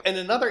my take. And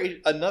another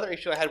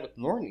issue I had with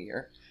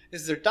Nornir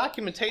is their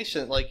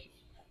documentation. They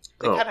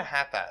kind of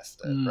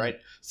half-assed it, right?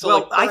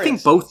 So, I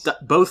think both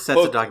sets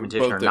of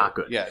documentation are not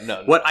good. Yeah,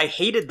 no. What I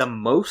hated the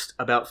most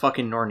about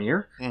fucking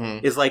Nornir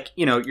is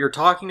you're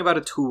talking about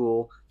a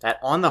tool that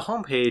on the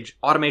homepage,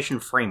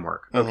 automation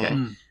framework. Okay.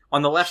 Mm-hmm.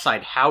 On the left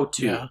side, how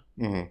to. Yeah.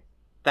 Mm-hmm.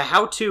 The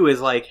how to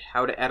is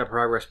how to add a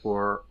progress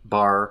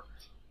bar,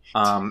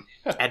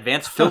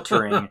 advanced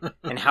filtering,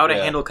 and how to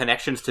handle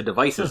connections to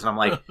devices. And I'm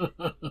like,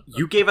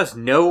 you gave us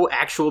no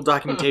actual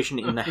documentation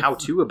in the how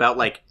to about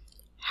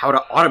how to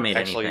automate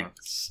anything.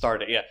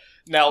 Start it, yeah.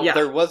 Now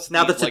there was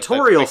the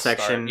tutorial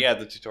section. Yeah,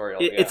 the tutorial.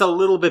 It's a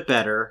little bit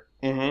better.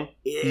 Mm-hmm.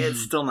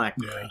 It's still not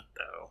great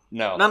though.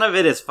 No, none of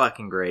it is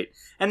fucking great.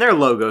 And their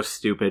logo's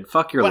stupid.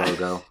 Fuck your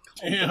logo.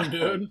 Damn,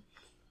 dude.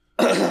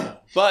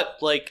 But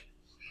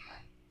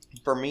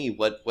for me,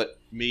 what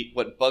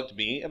bugged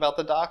me about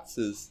the docs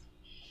is,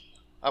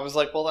 I was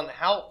like, well, then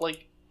how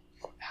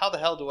the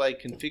hell do I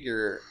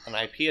configure an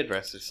IP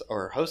address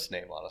or host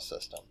name on a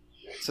system?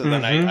 So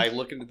then I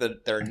look into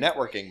their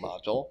networking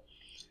module,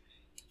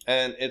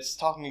 and it's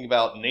talking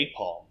about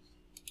napalm.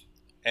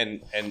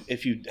 And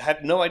if you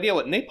had no idea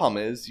what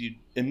napalm is, you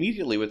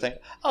immediately would think,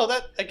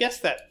 oh, I guess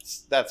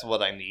that's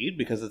what I need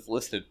because it's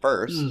listed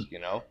first,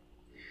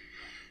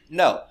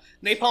 No,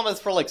 napalm is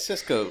for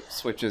Cisco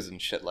switches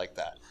and shit like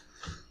that.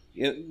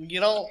 You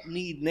don't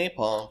need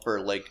napalm for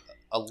a Linux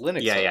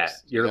host. Yeah,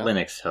 your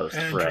Linux host,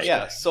 right.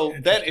 Yeah, so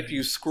then if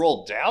you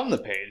scroll down the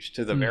page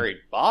to the very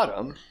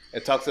bottom,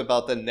 it talks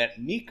about the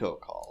netnico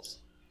calls.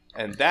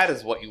 And that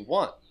is what you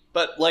want.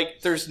 But,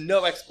 there's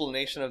no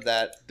explanation of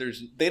that.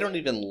 They don't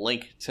even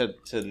link to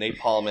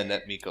Napalm and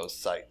netnico's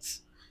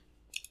sites.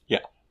 Yeah.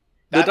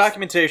 The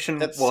documentation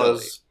was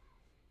silly.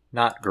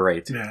 Not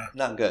great. Yeah.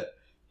 Not good.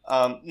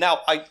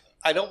 Now,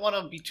 I don't want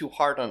to be too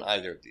hard on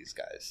either of these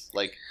guys.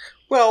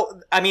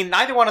 Well, I mean,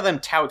 neither one of them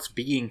touts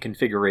being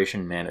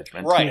configuration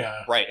management. Right,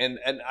 yeah. Right.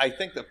 And I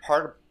think that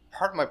part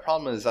of my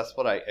problem is that's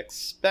what I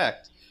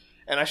expect.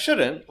 And I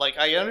shouldn't.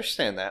 I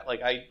understand that.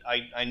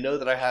 I know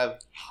that I have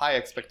high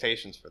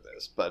expectations for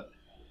this. But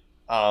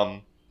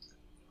at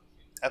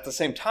the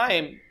same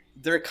time,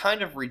 they're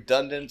kind of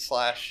redundant /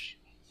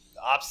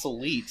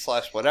 obsolete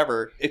 /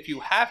 whatever if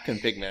you have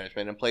config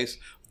management in place,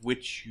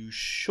 which you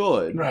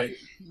should. Right.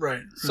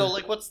 So,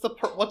 what's the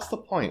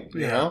point?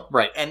 You know?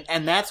 Right.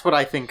 And that's what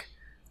I think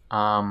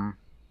I'm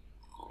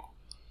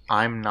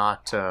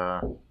not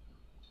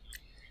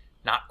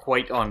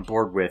quite on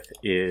board with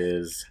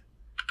is...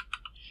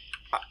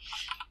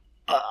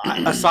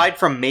 aside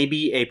from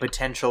maybe a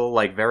potential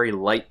very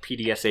light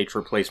PDSH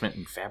replacement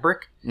in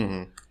Fabric,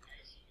 I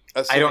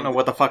don't know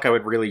what the fuck I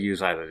would really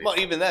use either of these. Well,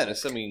 even then,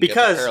 assuming you get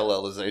the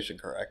parallelization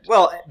correct.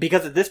 Well,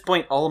 because at this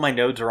point, all of my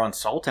nodes are on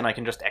Salt, and I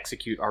can just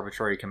execute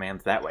arbitrary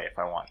commands that way if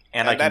I want.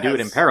 And I can do it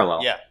in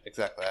parallel. Yeah,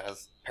 exactly. That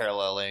has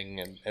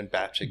paralleling and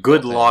batching.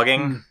 Good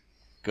logging.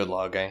 Good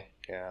logging.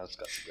 Yeah, it's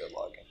got some good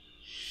logging.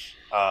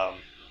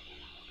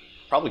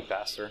 Probably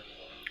faster.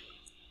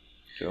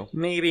 Too.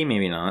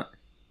 Maybe not.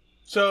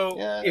 So,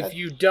 if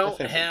you don't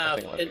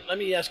have... And let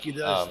me ask you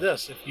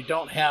this. If you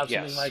don't have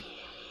something like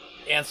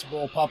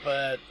Ansible,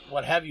 Puppet,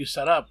 what have you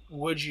set up,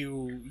 would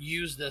you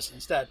use this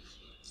instead?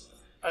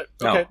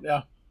 Okay,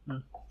 yeah.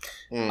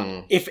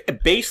 If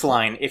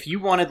baseline, if you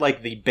wanted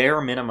like the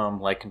bare minimum,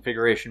 like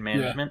configuration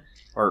management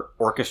or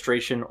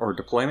orchestration or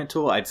deployment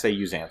tool, I'd say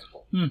use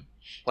Ansible.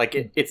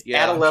 Like it's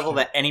at a level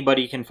that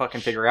anybody can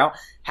fucking figure out.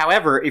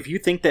 However, if you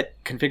think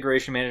that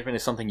configuration management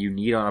is something you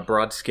need on a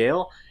broad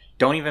scale,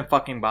 don't even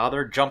fucking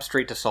bother. Jump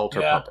straight to Salt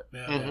or Puppet.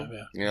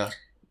 Yeah.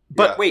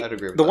 But wait,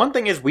 the one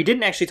thing is we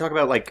didn't actually talk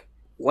about like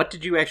what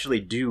did you actually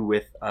do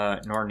with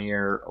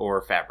Nornir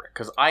or Fabric?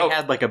 Because I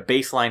had like a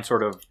baseline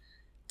sort of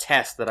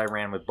test that I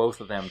ran with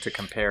both of them to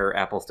compare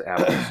apples to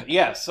apples.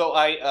 Yeah, so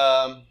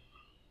I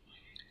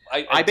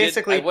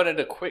wanted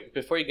to quick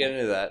before you get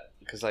into that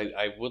because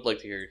I would like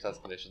to hear your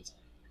test conditions.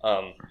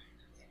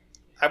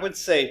 I would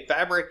say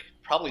Fabric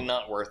probably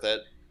not worth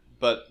it,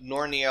 but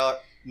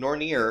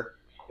Nornir,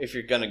 if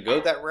you're gonna go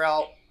that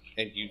route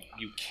and you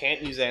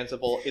can't use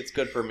Ansible, it's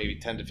good for maybe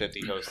 10 to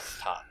 50 hosts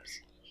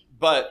tops.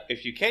 But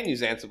if you can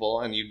use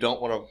Ansible and you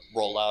don't want to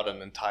roll out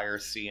an entire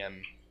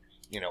CM,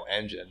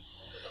 engine,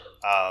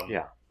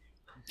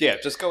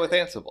 just go with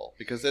Ansible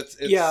because it's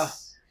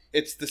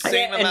the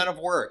same amount of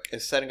work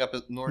as setting up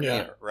a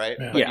Nornir, right?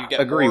 Yeah, but you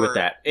get agree more, with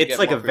that. It's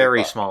like a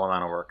very small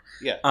amount of work.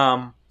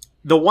 Yeah.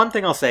 The one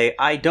thing I'll say,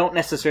 I don't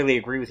necessarily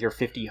agree with your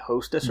 50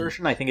 host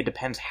assertion. I think it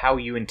depends how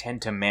you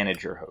intend to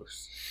manage your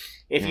hosts.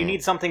 If you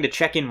need something to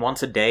check in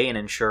once a day and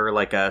ensure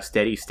like a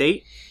steady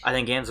state, I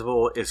think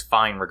Ansible is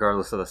fine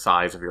regardless of the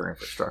size of your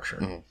infrastructure.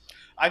 Mm-hmm.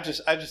 I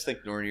just think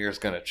Nornir is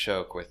going to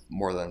choke with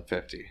more than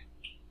 50.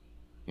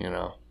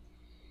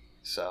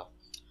 So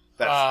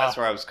that's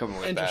where I was coming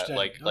with that.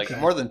 Like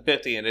more than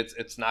 50, and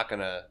it's not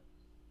gonna.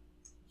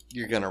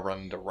 You're gonna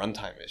run into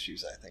runtime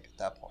issues, I think, at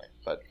that point.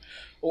 But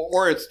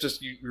or it's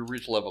just you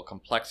reach a level of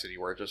complexity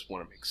where it just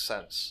wouldn't make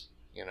sense.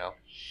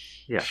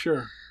 Yeah,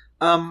 sure.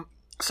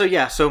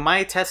 So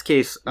my test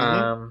case,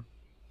 gonna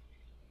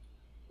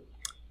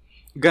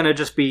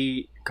just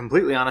be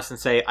completely honest and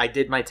say I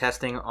did my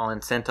testing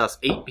on CentOS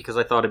 8 because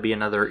I thought it'd be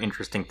another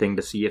interesting thing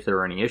to see if there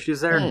were any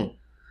issues there.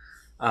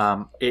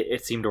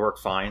 It seemed to work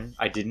fine.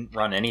 I didn't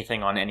run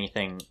anything on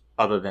anything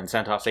other than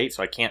CentOS 8,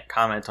 so I can't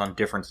comment on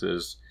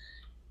differences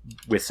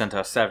with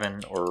CentOS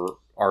 7 or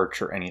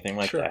Arch or anything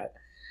like that.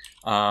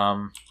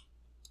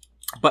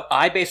 But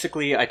I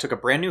took a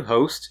brand new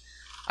host.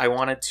 I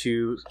wanted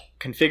to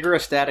configure a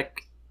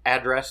static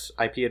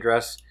IP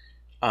address.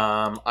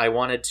 I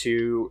wanted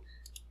to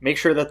make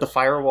sure that the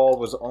firewall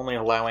was only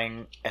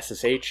allowing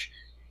SSH.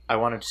 I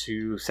wanted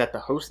to set the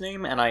host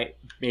name, and I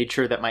made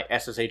sure that my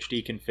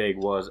SSHD config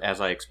was as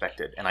I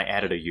expected, and I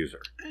added a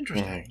user.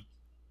 Interesting.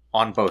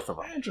 On both of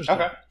them. Interesting.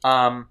 Okay.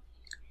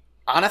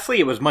 Honestly,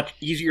 it was much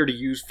easier to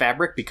use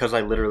Fabric because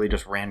I literally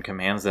just ran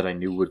commands that I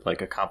knew would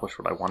accomplish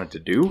what I wanted to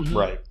do.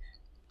 Right.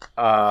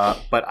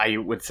 But I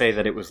would say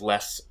that it was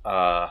less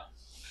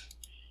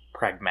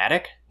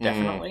pragmatic,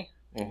 definitely.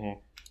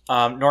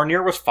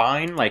 Nornir was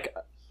fine.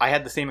 I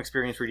had the same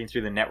experience reading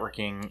through the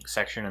networking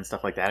section and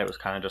stuff like that. It was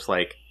kind of just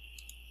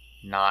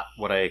not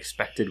what I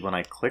expected when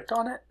I clicked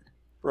on it.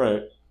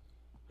 Right.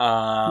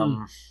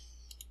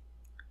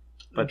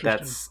 But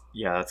that's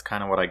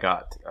kind of what I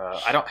got.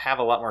 I don't have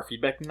a lot more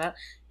feedback than that.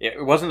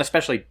 It wasn't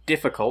especially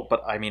difficult,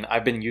 but I mean,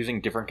 I've been using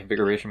different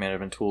configuration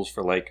management tools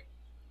for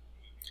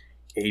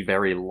a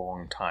very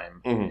long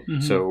time.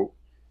 So,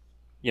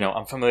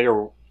 I'm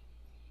familiar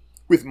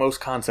with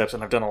most concepts,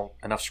 and I've done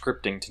enough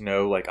scripting to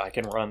know, I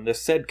can run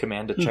this sed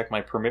command to check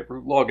my permit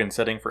root login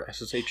setting for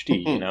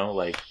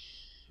SSHD,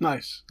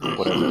 Nice.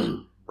 Whatever.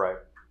 Right.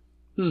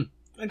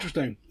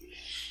 Interesting.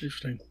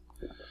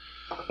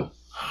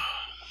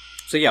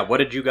 So yeah, what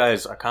did you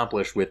guys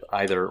accomplish with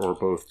either or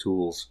both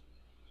tools?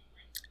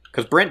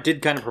 Because Brent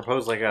did kind of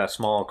propose a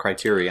small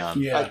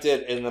criterion. Yeah, I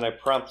did, and then I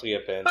promptly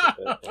abandoned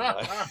it.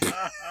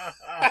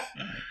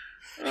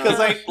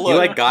 Because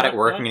you got it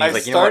working, and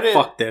he's you know what,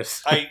 fuck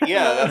this.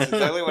 That's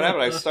exactly what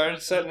happened. I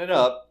started setting it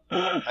up.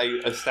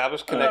 I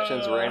established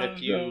connections, ran a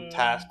few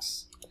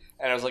tasks,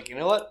 and I was like, you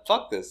know what,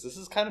 fuck this. This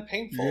is kind of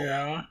painful.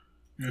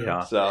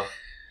 Yeah. So.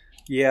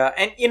 Yeah,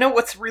 and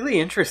what's really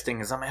interesting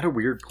is I'm at a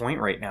weird point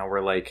right now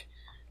where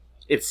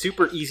it's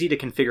super easy to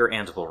configure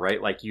Ansible,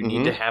 right? You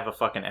need to have a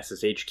fucking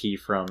SSH key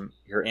from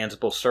your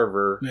Ansible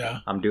server. Yeah.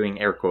 I'm doing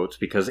air quotes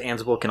because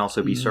Ansible can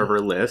also be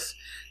serverless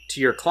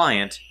to your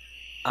client.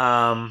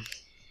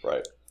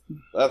 Right.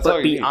 That's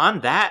but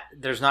beyond that,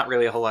 there's not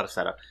really a whole lot of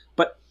setup.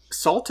 But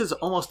Salt is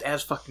almost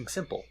as fucking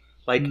simple.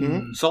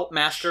 Salt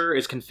Master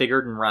is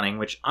configured and running,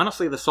 which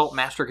honestly, the Salt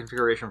Master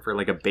configuration for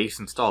a base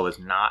install is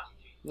not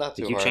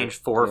too you hard. change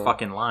 4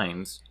 fucking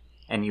lines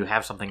and you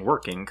have something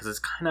working because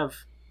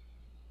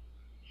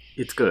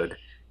it's good.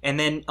 And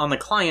then on the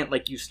client,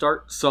 you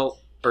start Salt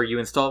or you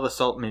install the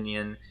Salt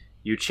minion,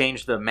 you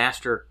change the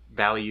master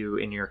value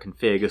in your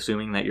config,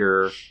 assuming that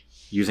you're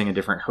using a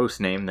different host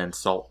name than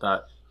Salt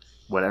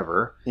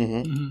whatever.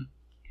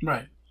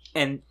 Right.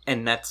 And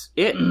that's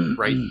it,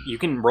 right? You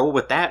can roll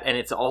with that, and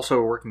it's also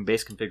a working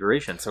base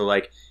configuration. So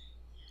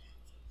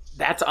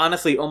That's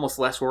honestly almost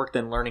less work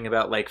than learning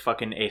about like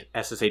fucking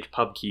SSH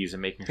pub keys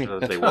and making sure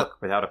that they work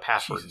without a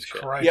password and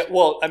shit. Christ. Yeah,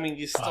 well, I mean,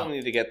 you still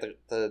need to get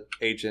the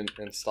agent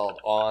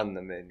installed on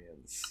the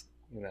minions,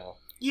 you know.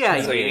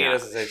 Yeah, So you yeah, need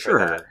SSH sure.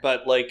 for that.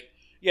 But like,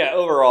 yeah,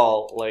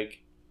 overall,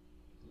 like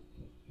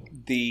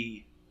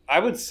I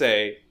would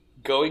say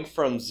going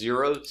from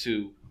 0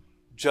 to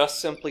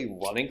just simply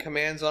running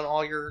commands on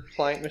all your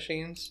client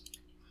machines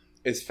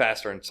is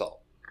faster install.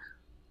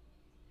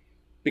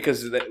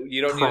 Because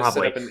you don't need to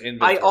set up an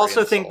inventory. I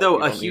also think, though,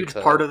 You a don't need huge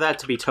to- part of that,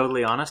 to be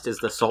totally honest, is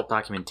the SALT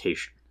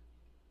documentation.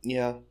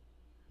 Yeah,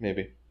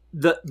 maybe.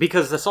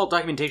 Because the SALT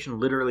documentation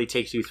literally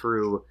takes you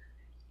through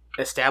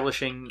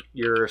establishing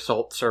your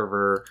SALT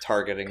server,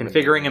 Targeting,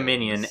 configuring a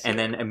minion, and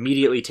then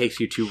immediately takes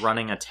you to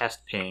running a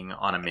test ping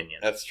on a minion.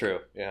 That's true,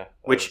 yeah.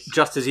 Which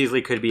just as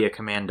easily could be a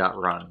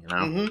command.run, you know?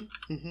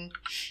 Mm-hmm, mm-hmm.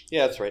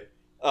 Yeah, that's right.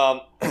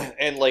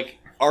 And, like,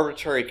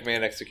 arbitrary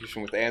command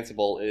execution with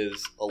Ansible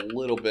is a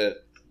little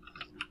bit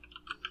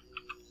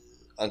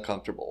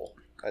uncomfortable,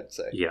 I'd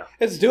say. Yeah.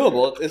 It's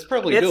doable. It's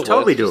probably doable. It's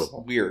totally just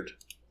doable. Weird.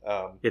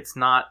 It's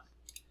not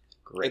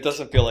great. It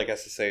doesn't feel like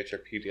SSH or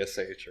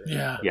PDSH or...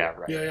 Yeah. Yeah,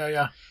 right.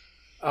 Yeah.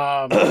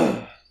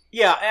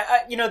 Yeah,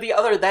 you know,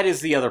 that is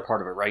the other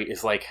part of it, right?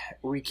 Is like,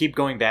 we keep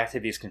going back to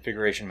these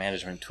configuration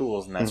management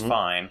tools, and that's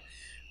fine.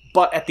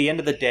 But at the end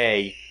of the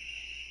day,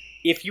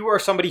 if you are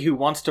somebody who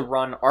wants to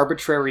run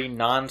arbitrary,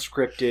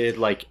 non-scripted,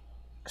 like,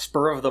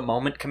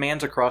 spur-of-the-moment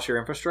commands across your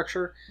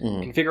infrastructure,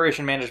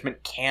 configuration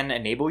management can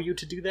enable you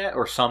to do that,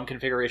 or some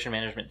configuration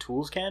management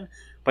tools can,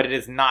 but it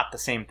is not the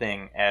same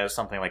thing as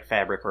something like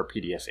Fabric or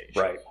PDSH.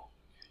 Right.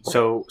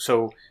 So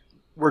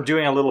we're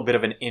doing a little bit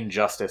of an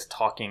injustice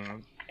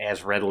talking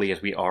as readily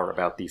as we are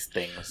about these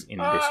things in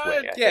this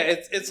way. Yeah,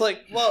 it's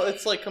like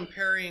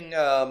comparing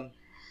man,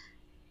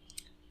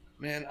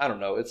 I don't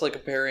know. It's like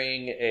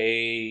comparing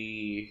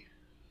a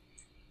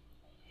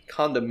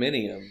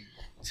condominium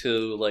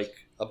to like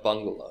a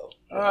bungalow.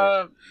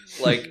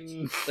 Like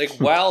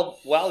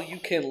while you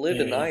can live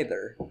in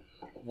either,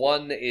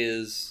 one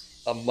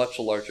is a much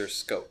larger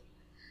scope.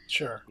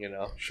 Sure. You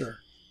know? Sure.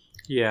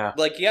 Yeah.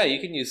 Like, yeah, you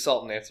can use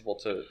Salt and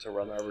Ansible to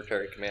run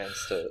arbitrary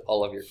commands to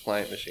all of your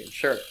client machines.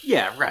 Sure.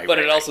 Yeah, right. But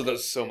it also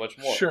does so much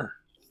more.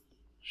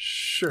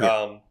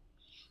 Sure.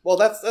 Well,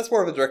 that's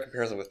more of a direct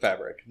comparison with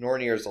Fabric.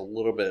 Nornir is a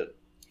little bit,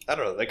 I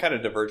don't know, they kind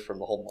of diverge from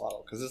the whole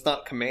model because it's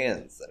not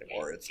commands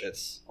anymore.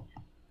 It's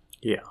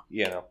yeah.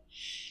 You know.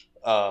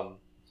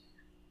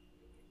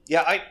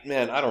 Yeah, I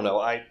don't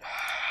know.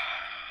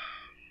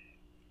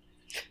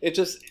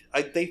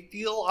 They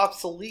feel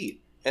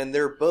obsolete, and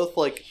they're both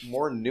like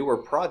more newer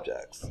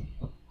projects.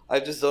 I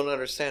just don't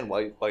understand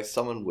why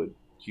someone would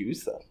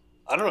use them.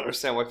 I don't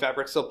understand why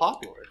Fabric's so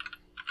popular.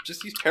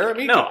 Just use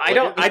Parameter. No, I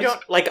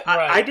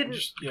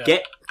didn't Yeah.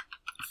 get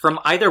from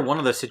either one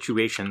of the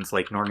situations,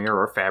 like Nornir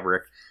or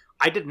Fabric.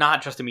 I did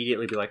not just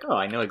immediately be like, oh,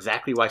 I know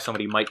exactly why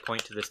somebody might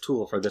point to this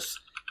tool for this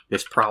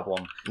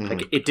problem.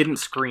 Like, it didn't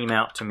scream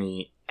out to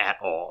me at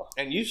all.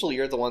 And usually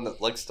you're the one that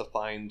likes to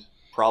find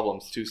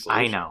problems to solutions.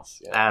 I know.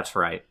 Yeah. That's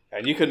right.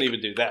 And you couldn't even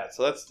do that.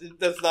 So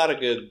that's not a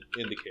good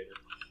indicator.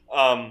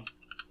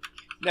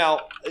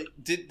 Now,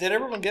 did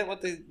everyone get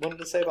what they wanted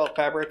to say about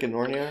Fabric and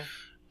Nornir?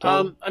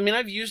 I mean,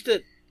 I've used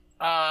it,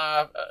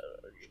 not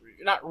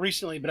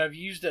recently, but I've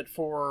used it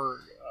for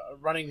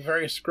running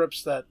various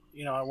scripts that,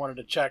 you know, I wanted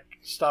to check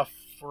stuff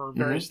for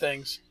various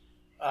things,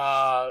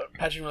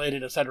 patching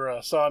related,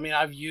 etc. So, I mean,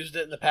 I've used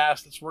it in the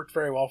past. It's worked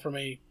very well for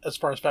me as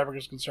far as Fabric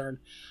is concerned.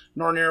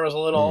 Nornir was a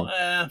little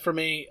for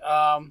me.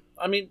 I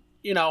mean,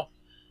 you know,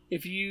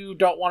 if you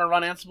don't want to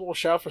run Ansible,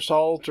 Chef, or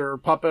Salt, or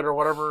Puppet, or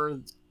whatever,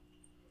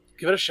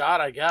 give it a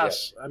shot, I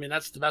guess. Yeah. I mean,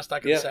 that's the best I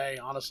can say,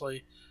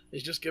 honestly,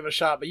 is just give it a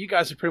shot. But you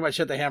guys have pretty much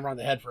hit the hammer on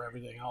the head for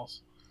everything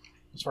else,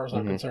 as far as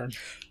I'm concerned.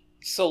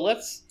 So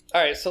let's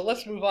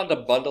move on to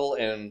Bundle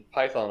and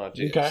Python on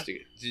JS.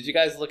 Okay. Did you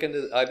guys look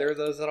into either of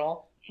those at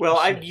all? Well,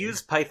 I've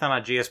used Python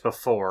on JS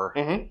before.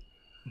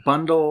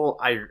 Bundle,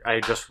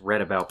 I just read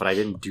about, but I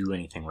didn't do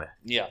anything with.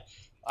 Yeah,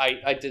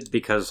 I did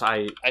because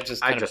I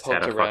just poked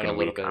had a around a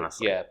little week, bit.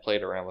 Honestly. Yeah,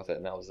 played around with it,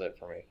 and that was it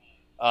for me.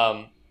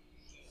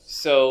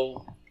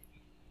 So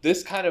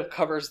this kind of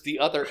covers the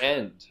other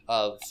end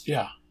of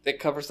It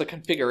covers the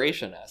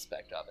configuration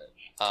aspect of it.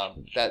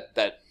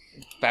 That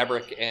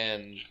Fabric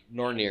and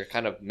Nornir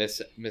kind of miss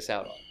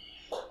out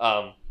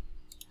on.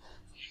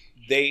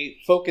 They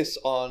focus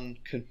on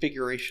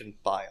configuration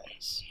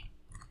files.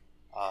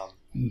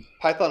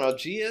 Python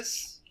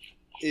OGS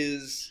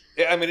is,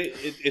 I mean,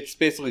 it's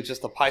basically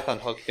just a Python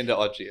hook into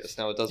OGS.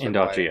 Now it does into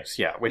OGS,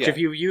 yeah. Which if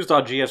you used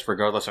OGS,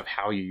 regardless of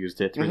how you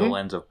used it, through the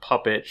lens of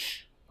Puppet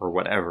or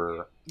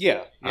whatever,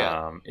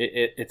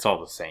 it's all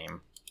the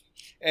same.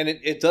 And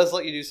it does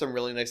let you do some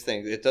really nice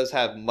things. It does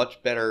have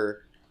much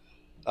better.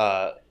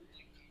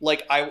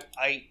 Like I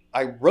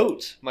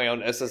wrote my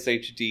own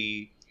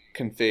SSHD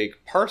config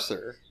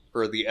parser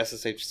for the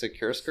SSH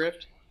secure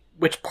script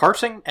Which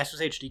parsing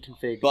SSHD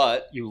config,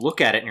 but you look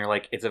at it and you're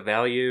like, it's a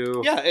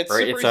value. yeah, it's or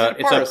super it's easy a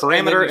to parse,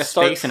 parameter, a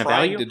space, and a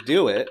value to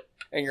do it,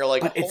 and you're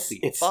like, but holy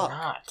it's fuck.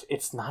 not.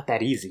 It's not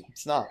that easy.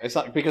 It's not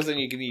because then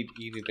you need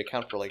to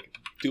account for like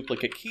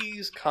duplicate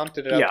keys,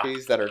 commented out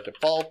keys that are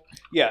default.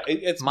 Yeah,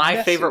 it's my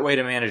messy. favorite way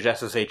to manage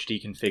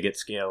SSHD config at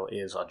scale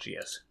is on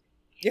GS.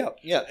 Yeah,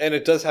 and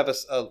it does have a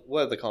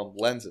what do they call them?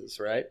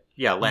 Lenses, right?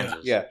 Yeah,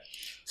 lenses. Yeah.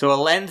 So a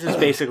lens is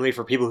basically,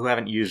 for people who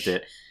haven't used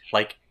it,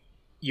 like,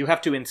 you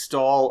have to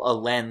install a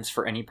lens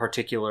for any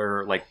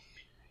particular, like,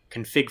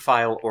 config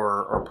file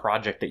or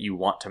project that you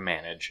want to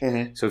manage.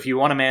 Mm-hmm. So if you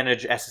want to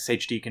manage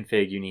SSHD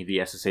config, you need the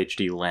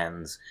SSHD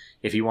lens.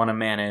 If you want to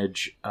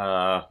manage,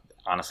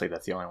 honestly,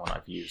 that's the only one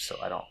I've used, so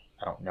I don't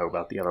know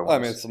about the other ones. I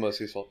mean, it's the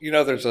most useful. You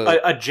know, there's a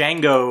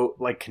Django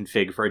like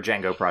config for a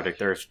Django project.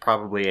 There's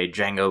probably a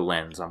Django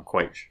lens. I'm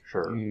quite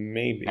sure.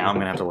 Maybe. Now I'm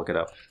gonna have to look it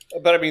up.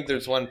 But I mean,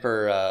 there's one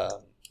for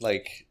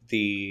like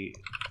the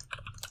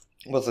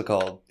what's it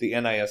called? The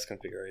NIS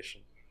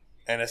configuration.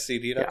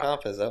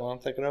 NSCD.conf, is that what I'm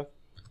thinking of?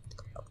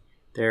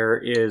 There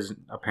is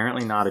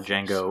apparently not a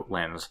Django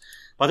lens,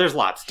 but there's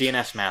lots.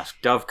 DNS mask,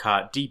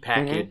 Dovecut,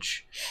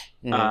 depackage,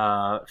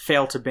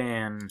 fail to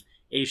ban,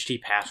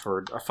 HT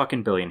password, a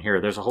fucking billion.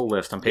 Here, there's a whole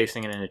list. I'm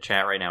pasting it in the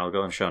chat right now. I'll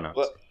go in show notes.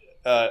 Well,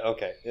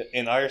 okay.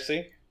 In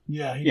IRC?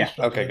 Yeah.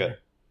 Okay, good.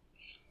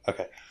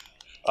 Okay.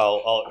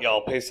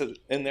 I'll paste it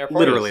in there for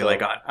literally you, so.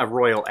 like a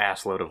royal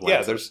ass load of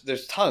lenses. Yeah,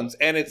 there's tons,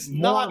 and it's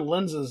More not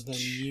lenses than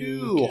too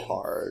you can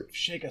hard.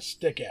 shake a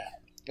stick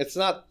at. It's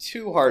not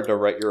too hard to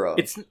write your own.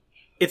 It's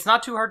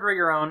not too hard to write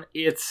your own.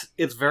 It's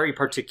very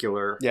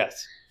particular.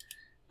 Yes.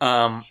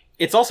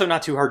 It's also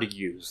not too hard to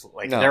use.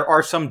 Like, No. there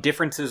are some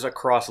differences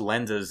across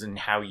lenses in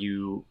how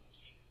you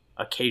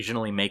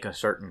occasionally make a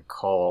certain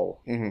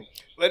call, Mm-hmm.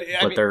 but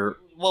I mean, they're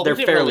we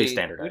didn't fairly really-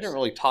 standardized. We didn't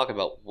really talk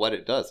about what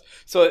it does.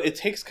 So it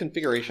takes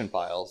configuration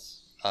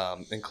files,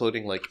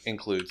 including like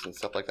includes and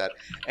stuff like that,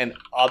 and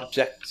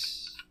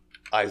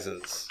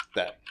objectizes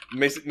them.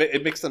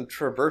 It makes them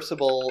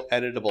traversable,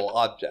 editable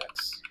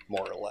objects,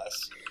 more or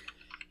less.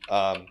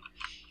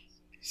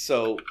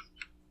 So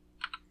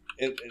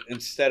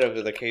instead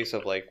of the case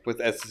of like with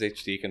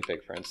SSHD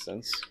config, for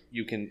instance,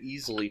 you can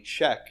easily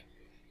check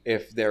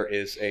if there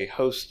is a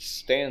host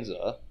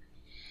stanza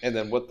and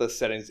then what the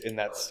settings in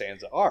that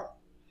stanza are.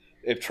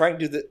 If trying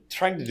to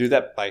do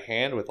that by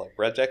hand with like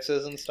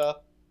regexes and stuff,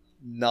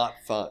 not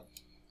fun.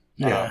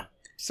 Yeah.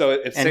 So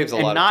it saves a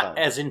lot of time. And not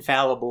as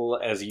infallible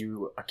as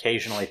you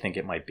occasionally think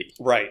it might be.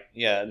 Right.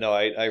 Yeah. No,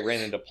 I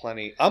ran into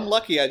plenty. I'm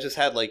lucky I just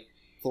had like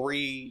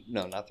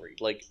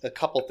like a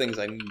couple things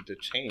I needed to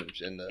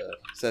change in the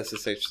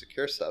SSH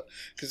secure stuff.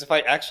 Because if I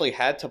actually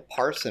had to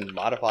parse and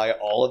modify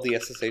all of the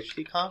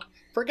SSHD conf,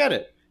 forget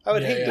it. I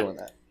would hate doing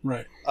that.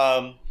 Right.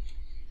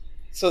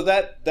 So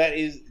that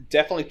is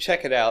definitely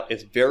check it out.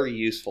 It's very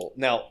useful.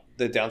 Now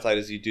the downside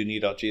is you do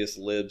need LGS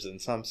libs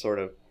and some sort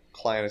of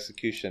client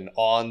execution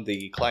on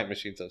the client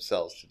machines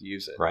themselves to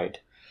use it. Right.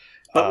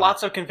 But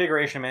lots of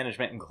configuration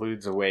management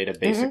includes a way to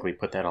basically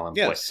put that all in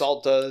place. Yeah,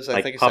 Salt does. I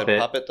Like think Puppet. it said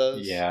Puppet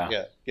does.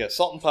 Yeah. Yeah.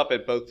 Salt and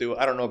Puppet both do.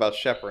 I don't know about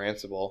Chef or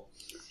Ansible,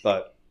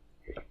 but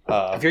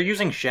if you're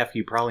using Chef,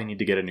 you probably need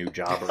to get a new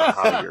job or a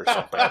hobby or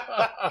something.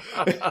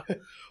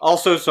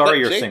 Also, sorry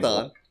you're Jathan,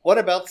 single. what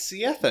about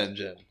CF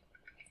Engine?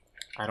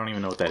 I don't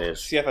even know what that is.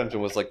 CF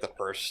Engine was like the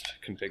first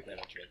config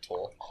management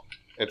tool.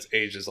 It's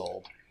ages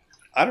old.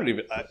 I don't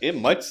even. It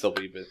might still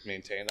be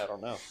maintained. I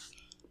don't know.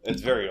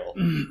 It's very old.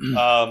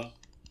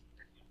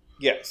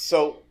 Yeah.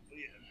 So,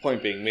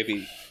 point being,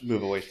 maybe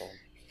move away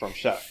from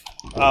Chef.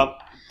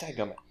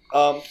 Dadgummit.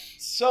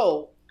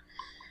 So,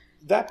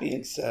 that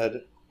being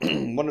said,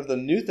 one of the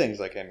new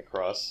things I came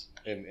across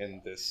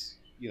in this,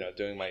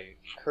 doing my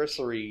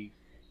cursory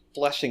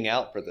fleshing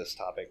out for this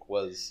topic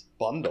was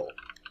Bundle.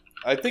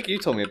 I think you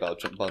told me about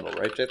Bundle,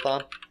 right,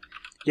 Jathan?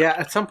 Yeah,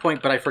 at some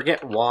point, but I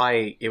forget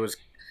why it was.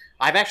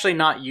 I've actually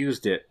not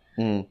used it.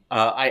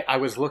 I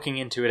was looking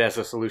into it as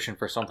a solution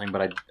for something,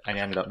 but I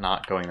ended up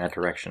not going that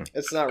direction.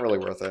 It's not really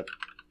worth it.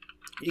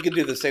 You could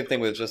do the same thing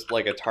with just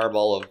like a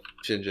tarball of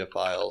Jinja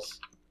files.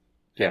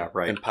 Yeah,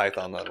 right. In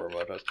Python, that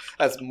remote host.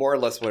 That's more or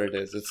less what it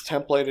is. It's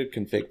templated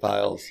config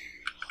files.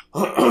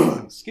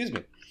 Excuse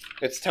me.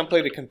 It's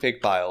templated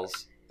config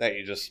files that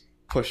you just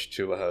push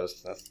to a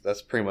host.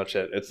 That's pretty much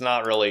it. It's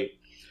not really.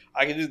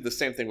 I can do the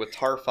same thing with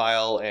tar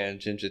file and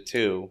Jinja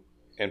 2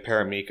 and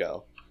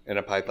Paramiko in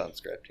a Python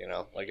script, and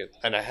I've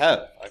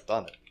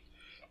done it.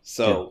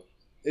 So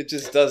it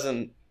just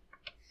doesn't.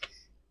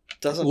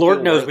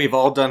 Lord knows we've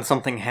all done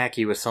something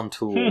hacky with some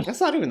tool. That's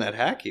not even that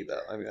hacky,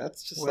 though. I mean,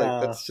 that's just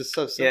that's just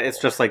so simple. Yeah, it's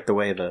just like the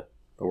way the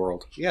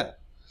world. Yeah.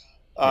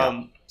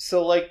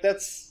 So like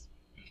that's,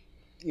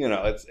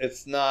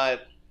 it's not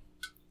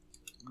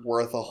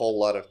worth a whole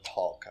lot of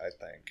talk, I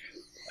think.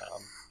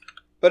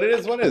 But it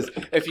is what it is.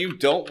 If you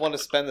don't want to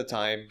spend the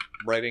time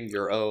writing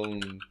your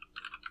own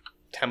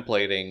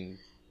templating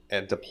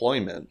and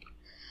deployment,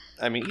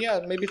 I mean,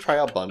 yeah, maybe try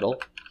out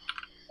Bundle.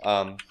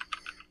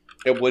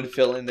 It would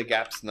fill in the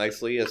gaps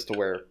nicely as to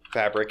where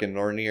Fabric and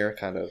Nornir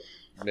kind of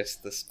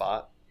missed the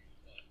spot.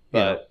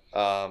 but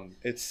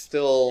it's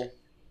still,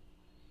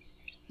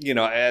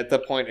 at the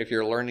point if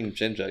you're learning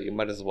Jinja, you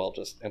might as well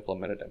just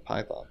implement it in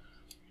Python,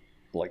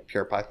 like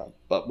pure Python.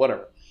 But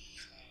whatever.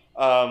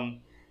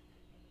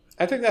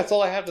 I think that's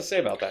all I have to say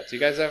about that. Do you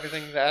guys have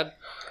anything to add?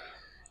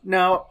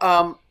 No.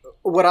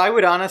 What I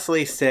would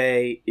honestly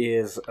say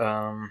is,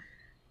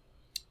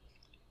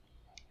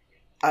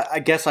 I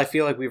guess I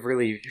feel like we've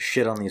really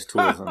shit on these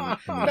tools. No,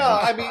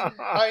 I mean,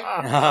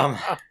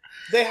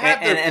 they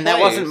have their and that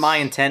wasn't my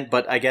intent,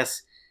 but I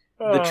guess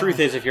the truth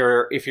is, if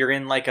you're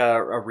in like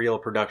a real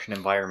production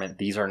environment,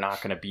 these are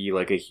not going to be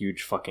like a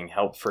huge fucking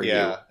help for you.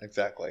 Yeah,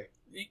 exactly.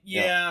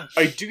 Yeah.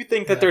 I do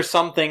think that there's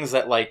some things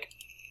that like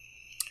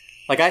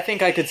I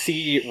think I could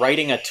see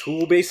writing a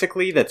tool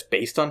basically that's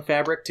based on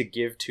Fabric to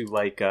give to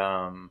like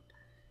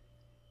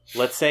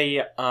let's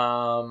say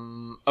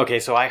okay,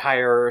 so I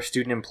hire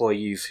student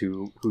employees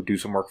who do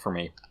some work for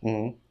me.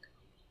 Mm-hmm.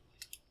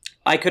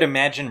 I could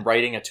imagine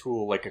writing a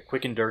tool, like a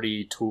quick and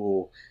dirty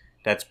tool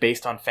that's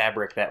based on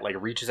Fabric that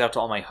like reaches out to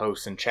all my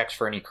hosts and checks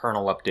for any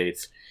kernel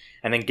updates,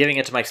 and then giving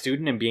it to my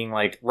student and being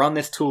like, run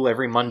this tool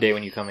every Monday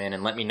when you come in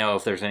and let me know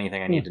if there's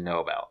anything I need to know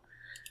about.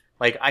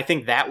 Like, I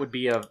think that would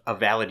be a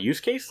valid use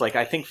case. Like,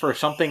 I think for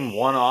something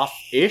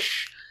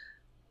one-off-ish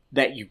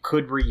that you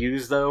could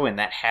reuse, though, and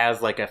that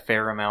has, like, a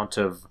fair amount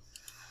of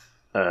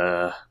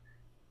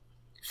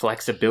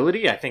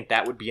flexibility, I think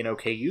that would be an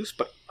okay use.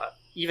 But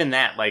even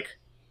that, like,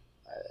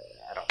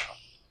 I don't know.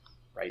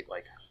 Right?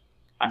 Like,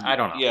 I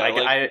don't know.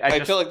 Yeah,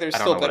 I feel like there's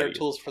still better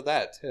tools for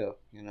that, too,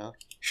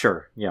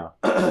 Sure, yeah.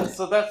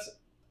 So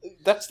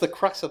that's the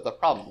crux of the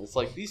problem. It's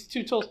like, these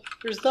two tools,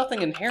 there's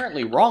nothing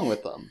inherently wrong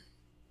with them.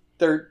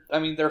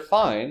 They're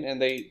fine,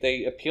 and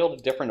they appeal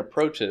to different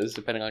approaches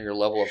depending on your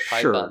level of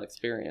Python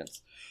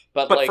experience.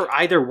 But like, for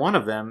either one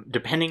of them,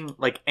 depending,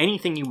 like,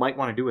 anything you might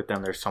want to do with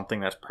them, there's something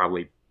that's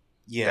probably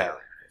better.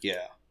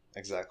 Yeah,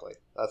 exactly.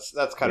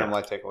 That's kind of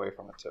my takeaway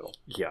from it too.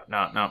 Yeah,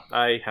 no,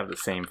 I have the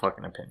same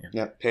fucking opinion.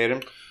 Yeah,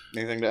 Peyton,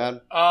 anything to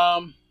add?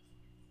 I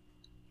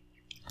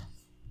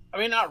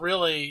mean, not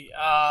really.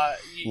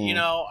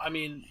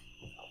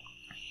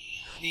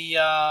 The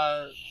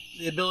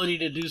ability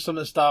to do some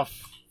of the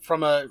stuff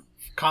from a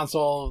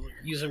console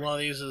using one of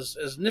these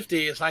is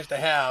nifty. It's nice to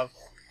have.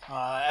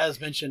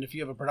 As mentioned, if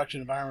you have a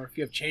production environment, if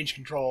you have change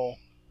control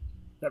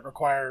that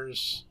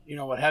requires,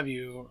 what have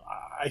you,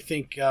 I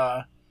think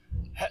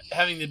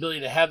having the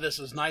ability to have this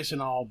is nice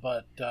and all,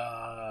 but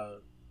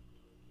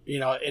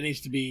it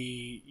needs to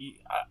be.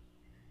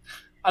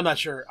 I'm not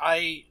sure.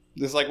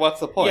 It's like, what's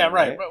the point? Yeah,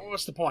 right.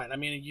 What's the point? I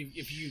mean,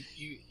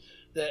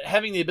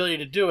 having the ability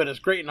to do it is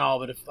great and all,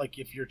 but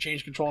if your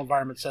change control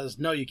environment says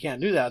no, you can't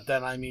do that,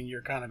 then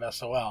you're kind of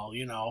SOL,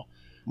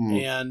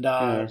 And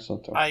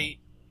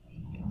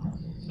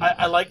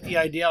I like the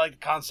idea, I like the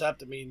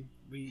concept. I mean,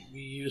 we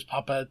use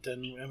Puppet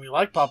and we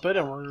like Puppet,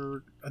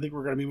 and I think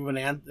we're going to be moving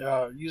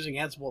using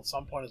Ansible at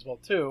some point as well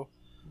too.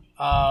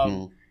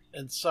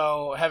 And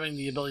so having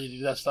the ability to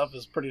do that stuff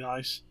is pretty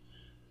nice.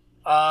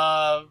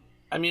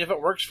 If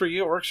it works for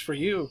you, it works for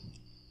you.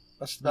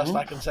 That's the best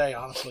I can say,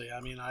 honestly.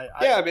 I mean,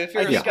 if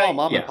you're a small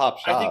mom and pop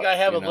shop, I think I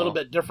have a little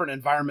bit different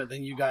environment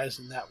than you guys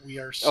in that we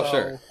are so. Oh,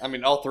 sure. I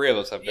mean, all three of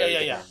us have very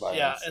different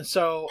environments. Yeah, and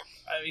so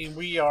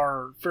we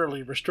are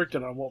fairly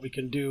restricted on what we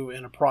can do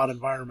in a prod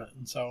environment,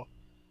 and so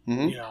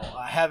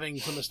having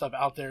some of the stuff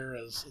out there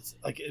it's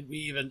like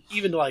we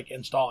even to like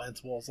install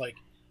Ansible is like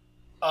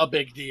a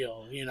big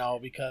deal,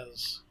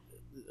 because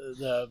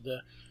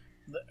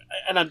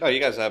you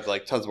guys have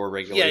like tons more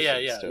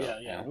regulations.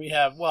 Yeah. We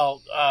have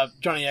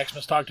Johnny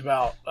Xmas talked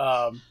about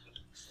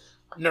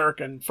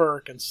NERC and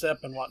FERC and SIP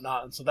and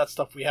whatnot, and so that's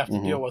stuff we have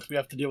to deal with. We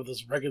have to deal with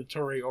this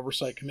regulatory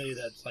oversight committee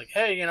that's like,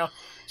 hey,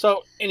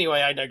 So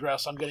anyway, I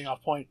digress. I'm getting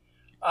off point.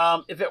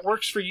 If it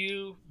works for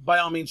you, by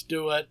all means,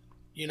 do it.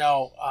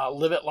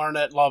 Live it, learn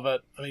it, love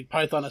it. I mean,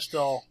 Python is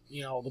still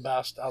the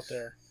best out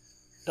there.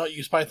 Don't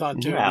use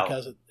Python 2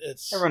 because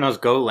it's... Everyone knows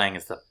Golang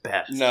is the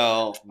best.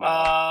 No.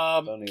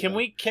 Can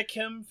we kick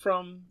him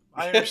from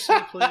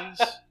IRC, please?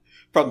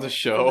 From the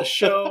show? From the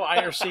show,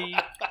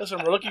 IRC.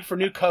 Listen, we're looking for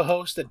new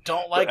co-hosts that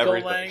don't like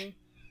Golang.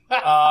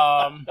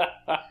 But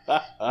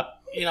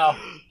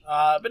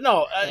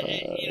no,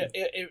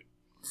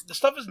 the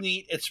stuff is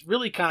neat. It's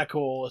really kind of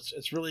cool.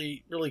 It's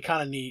really, really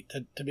kind of neat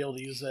to be able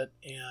to use it.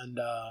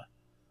 And...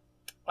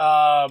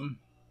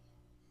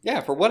 yeah,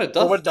 for what it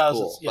does,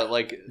 it's cool.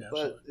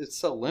 But it's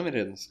so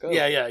limited in scope.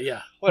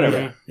 Yeah.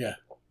 Whatever. Yeah.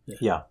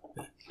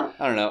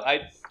 I don't know.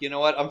 You know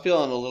what? I'm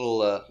feeling a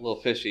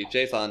little fishy.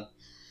 Jathan,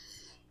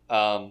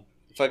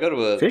 if I go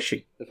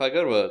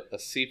to a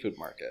seafood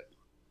market,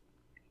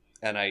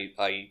 and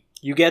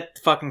you get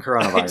the fucking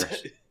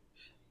coronavirus.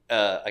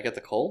 I get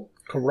the cold?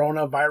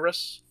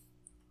 Coronavirus?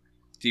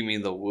 Do you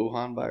mean the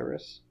Wuhan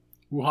virus?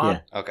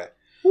 Wuhan? Yeah. Okay.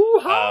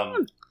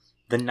 Wuhan!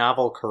 The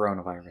novel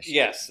coronavirus.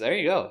 Yes, there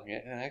you go. Yeah,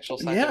 an actual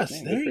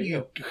scientific name. There you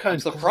go. I'm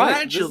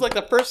surprised. This is like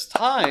the first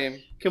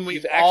time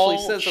you've actually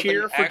said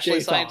something actually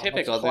Jathan.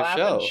 scientific Let's on this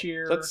show.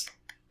 Cheer.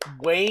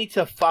 Way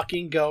to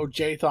fucking go,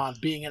 Jathan,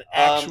 being an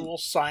actual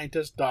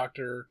scientist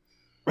doctor.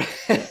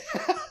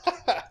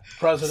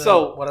 president,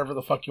 So- whatever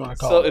the fuck you want to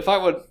call So it. if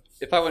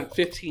I went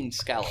 15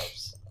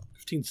 scallops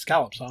 15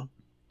 scallops, huh?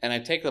 and I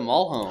take them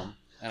all home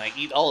and I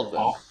eat all of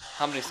them,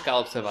 how many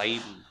scallops have I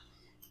eaten?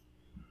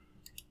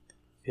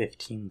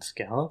 15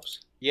 scallops?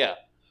 Yeah.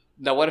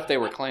 Now what if they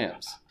were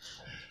clams?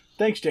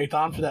 Thanks,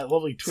 Jathan, for that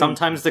lovely tweet.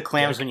 Sometimes the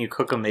clams, when you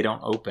cook them, they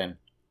don't open.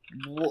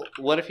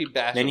 What if you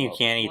bash Then them you open?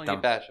 can't eat Well, them.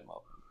 You bash them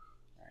open.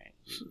 All right.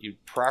 You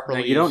properly.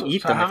 No, you don't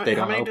eat them how if they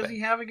how don't many open. does he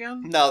have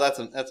again? No, that's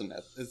a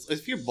myth.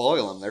 If you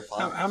boil them, they're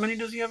fine. How many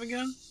does he have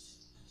again?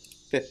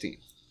 15.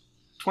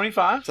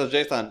 25? So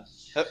Jathan,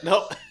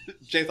 no,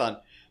 Jathan.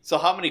 So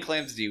how many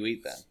clams do you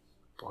eat then?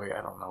 Boy,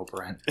 I don't know,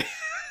 Brent.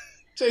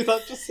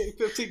 Jathan, just say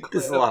 15 clams.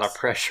 This is a lot of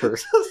pressure.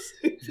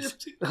 Just say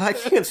 15 I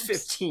think it's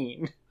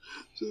 15.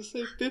 Just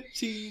say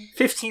 15.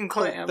 15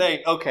 clams.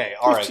 Okay,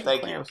 all right, 15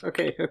 thank clams. you.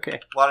 Okay.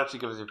 Why don't you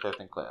give us your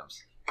 15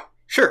 clams?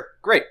 Sure,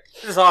 great.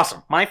 This is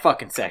awesome. My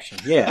fucking section.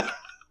 Yeah.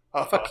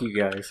 Oh, Fuck you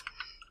guys.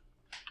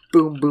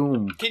 Boom,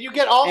 boom. Can you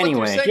get on with Anyway.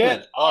 your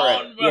segment? Get All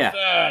right. on with it!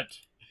 Yeah,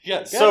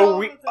 get So on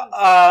we, with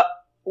it.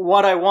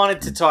 what I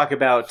wanted to talk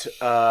about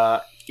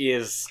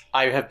is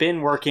I have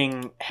been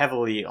working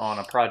heavily on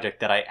a project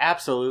that I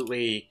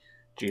absolutely,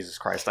 Jesus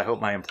Christ, I hope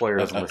my employer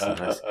doesn't listen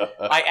to this.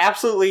 I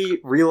absolutely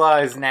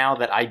realize now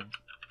that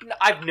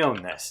I've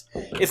known this.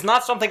 It's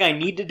not something I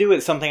need to do,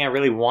 it's something I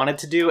really wanted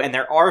to do, and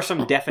there are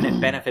some definite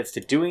benefits to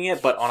doing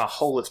it, but on a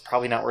whole, it's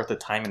probably not worth the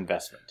time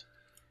investment.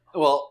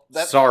 Well,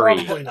 that's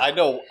Sorry. Probably not.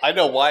 I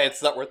know why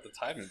it's not worth the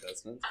time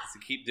investment. Because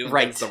you keep doing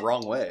Right. things the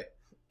wrong way.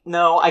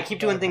 No, I keep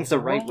doing things the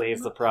right way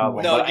is the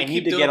problem, No, but you I keep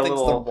need to doing get a things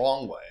little... the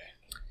wrong way.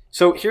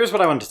 So here's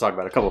what I wanted to talk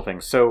about, a couple of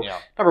things. So, Yeah.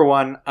 number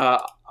one,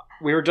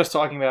 we were just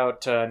talking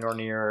about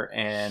Nornir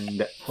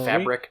and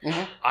Fabric.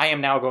 Mhm. I am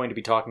now going to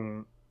be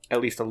talking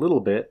at least a little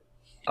bit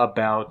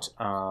about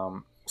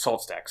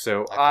Salt Stack.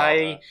 So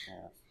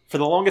for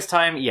the longest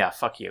time,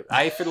 fuck you.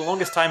 For the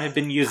longest time, have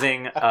been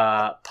using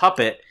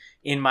Puppet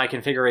in my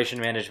configuration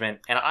management,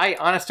 and I,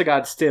 honest to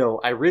God,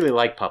 I really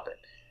like Puppet.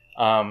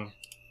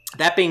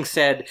 That being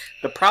said,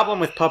 the problem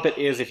with Puppet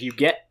is if you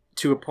get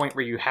to a point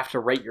where you have to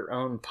write your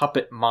own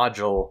Puppet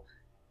module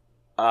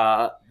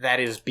that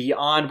is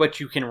beyond what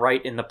you can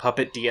write in the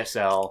Puppet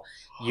DSL,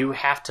 you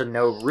have to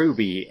know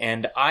Ruby,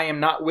 and I am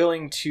not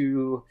willing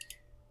to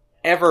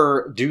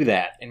ever do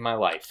that in my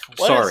life.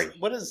 Sorry.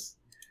 What does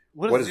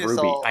What is DSL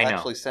Ruby? I know.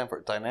 actually stand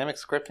for? Dynamic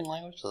scripting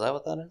language? Is that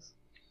what that is?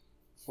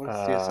 What is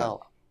DSL?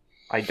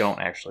 I don't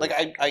actually.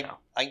 Like know.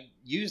 I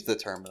use the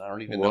term, but I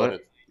don't even know what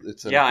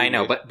it's. Yeah, I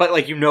know, but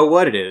like you know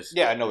what it is.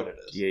 yeah, I know what it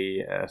is.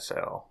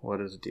 DSL. What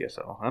is a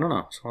DSL? I don't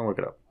know. So I'll look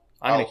it up.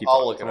 I'm I'll gonna keep. I'll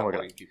talking. look it I'm up gonna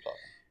while look you keep talking.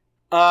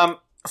 it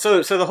up.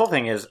 So the whole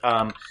thing is,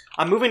 I'm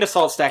moving to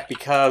Salt Stack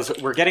because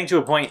we're getting to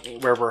a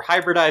point where we're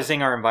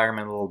hybridizing our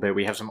environment a little bit.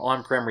 We have some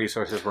on-prem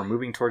resources. We're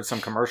moving towards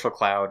some commercial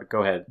cloud.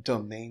 Go ahead.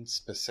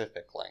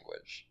 Domain-specific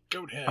language.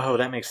 Goat head. Oh,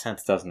 that makes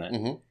sense, doesn't it?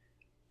 Mm-hmm.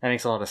 That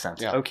makes a lot of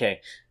sense. Yeah. Okay.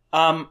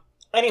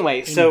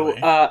 Anyway, so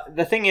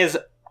the thing is,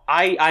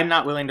 I'm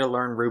not willing to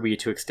learn Ruby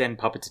to extend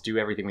Puppet to do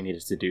everything we need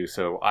it to do,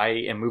 so I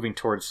am moving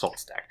towards Salt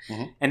Stack.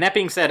 Mhm. And that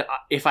being said,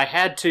 if I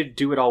had to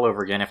do it all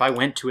over again, if I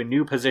went to a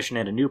new position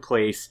at a new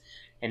place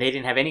and they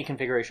didn't have any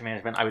configuration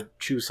management, I would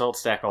choose Salt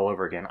Stack all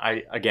over again.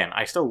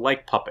 I still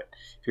like Puppet.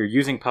 If you're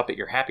using Puppet,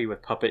 you're happy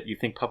with Puppet, you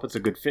think Puppet's a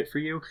good fit for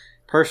you.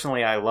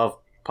 Personally, I love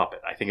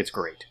Puppet. I think it's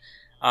great.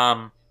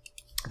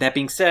 That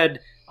being said,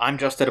 I'm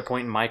just at a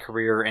point in my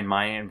career and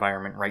my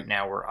environment right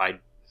now where I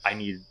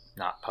need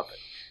not Puppet.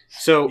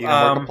 So You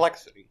know, more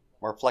complexity,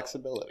 more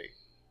flexibility.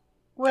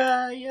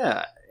 well,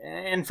 yeah.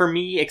 And for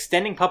me,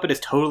 extending Puppet is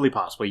totally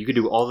possible. You could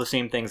do all the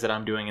same things that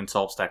I'm doing in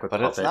Salt Stack with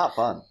But Puppet. it's not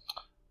fun.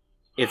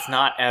 It's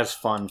not as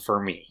fun for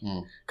me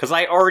Mm. because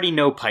I already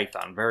know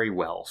Python very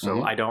well, so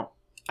Mhm.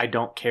 I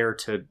don't care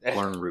to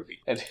learn Ruby.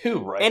 And who,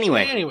 right?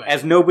 Anyway.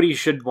 As nobody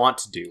should want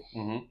to do,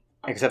 Mm-hmm.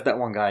 except that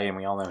one guy, and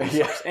we all know his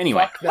Yeah. sucks.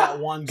 Anyway, Fuck that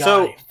one guy.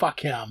 So-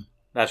 Fuck him.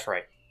 that's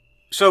right.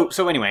 So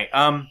anyway,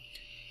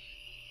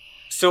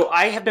 so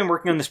I have been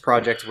working on this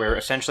project where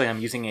essentially I'm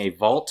using a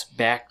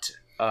Vault-backed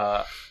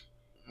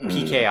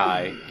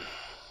PKI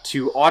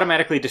to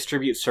automatically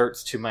distribute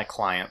certs to my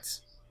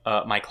clients.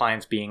 My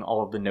clients being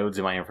all of the nodes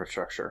in my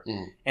infrastructure.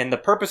 Mm. And the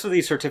purpose of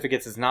these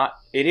certificates is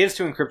it is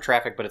to encrypt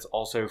traffic, but it's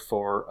also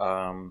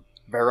for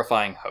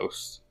verifying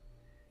hosts.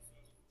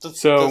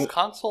 Does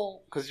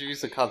console, because you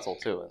use the console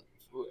too,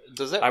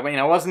 does it? I mean,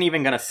 I wasn't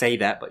even going to say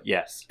that, but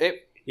yes.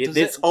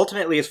 This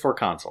ultimately is for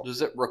console.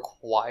 Does it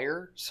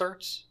require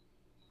certs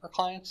for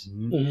clients?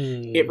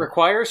 It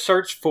requires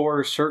certs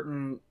for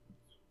certain...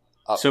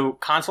 So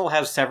console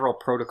has several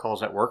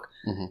protocols at work.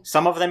 Mhm.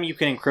 Some of them you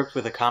can encrypt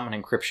with a common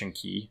encryption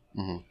key.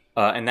 Mhm.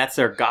 And that's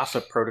their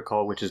gossip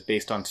protocol, which is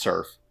based on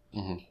surf.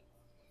 Mhm.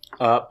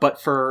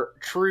 But for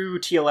true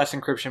TLS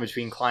encryption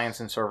between clients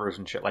and servers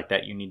and shit like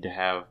that, you need to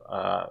have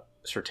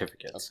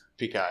certificates.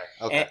 PKI.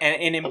 Okay.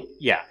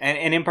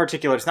 And in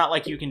particular, it's not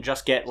like you can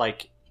just get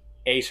like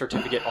a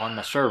certificate on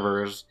the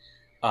servers,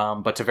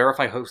 but to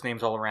verify host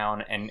names all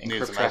around and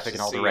encrypt traffic in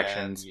all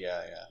directions.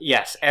 Yeah.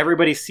 Yes,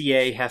 everybody's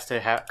CA has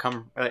to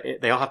come.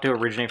 They all have to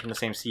originate from the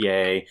same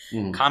CA.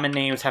 Mhm. Common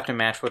names have to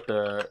match what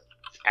the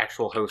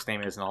actual host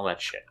name is and all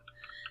that shit.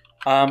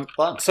 Fun.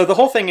 So the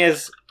whole thing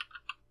is...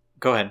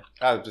 Go ahead.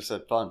 I just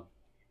said fun.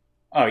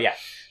 Oh, yeah.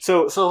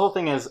 So the whole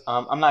thing is,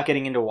 I'm not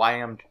getting into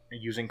why I'm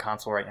using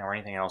console right now or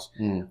anything else,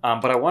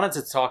 but I wanted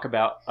to talk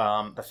about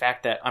the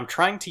fact that I'm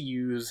trying to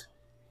use...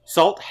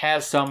 Salt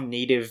has some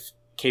native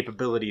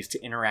capabilities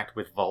to interact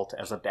with Vault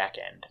as a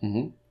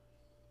backend.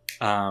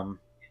 Mm-hmm.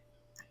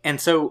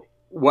 And so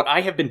what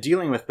I have been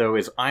dealing with, though,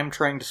 is I'm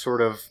trying to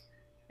sort of...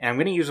 And I'm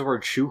going to use the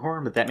word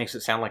shoehorn, but that makes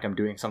it sound like I'm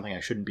doing something I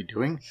shouldn't be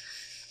doing.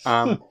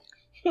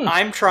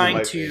 I'm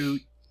trying to...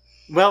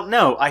 Well,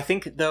 no, I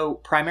think, though,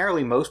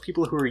 primarily most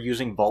people who are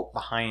using Vault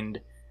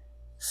behind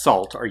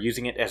Salt are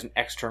using it as an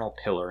external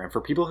pillar. And for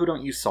people who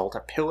don't use Salt,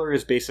 a pillar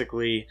is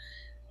basically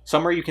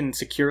somewhere you can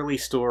securely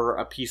store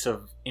a piece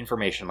of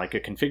information, like a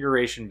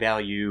configuration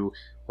value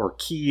or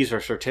keys or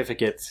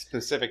certificates.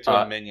 Specific to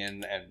a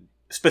minion and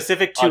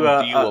specific to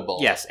unviewable.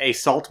 A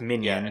Salt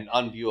minion. Yeah, and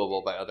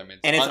unviewable by other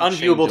minions. And it's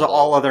unviewable to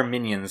all other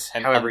minions.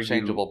 And however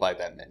unchangeable by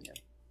that minion.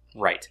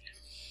 Right.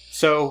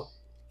 So...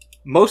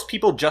 Most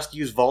people just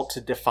use Vault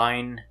to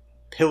define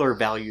pillar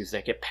values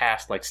that get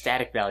passed, like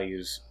static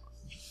values,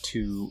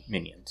 to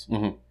minions.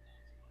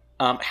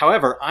 Mm-hmm.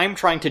 However, I'm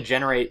trying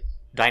to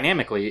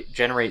dynamically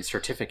generate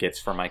certificates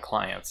for my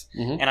clients.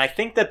 Mm-hmm. And I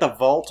think that the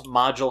Vault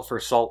module for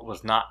Salt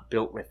was not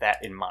built with that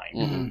in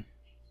mind.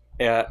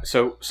 Mm-hmm.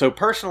 So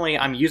personally,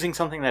 I'm using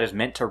something that is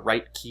meant to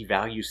write key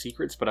value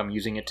secrets, but I'm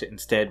using it to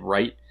instead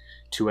write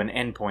to an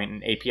endpoint,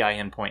 an API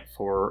endpoint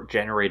for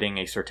generating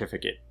a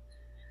certificate.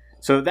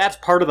 So that's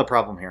part of the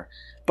problem here.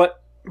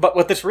 But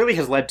what this really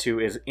has led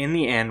to is, in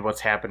the end, what's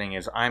happening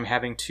is I'm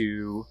having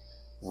to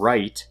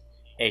write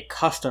a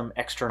custom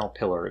external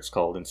pillar, it's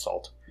called in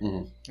Salt.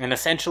 Mm-hmm. And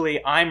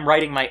essentially, I'm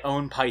writing my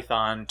own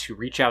Python to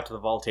reach out to the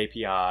Vault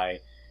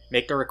API,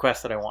 make the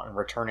request that I want, and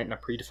return it in a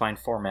predefined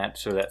format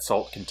so that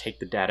Salt can take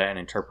the data and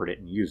interpret it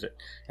and use it.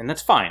 And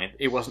that's fine.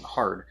 It wasn't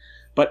hard.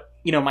 But,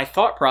 my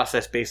thought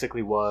process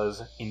basically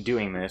was, in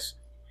doing this,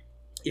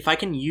 if I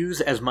can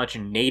use as much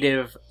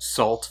native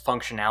Salt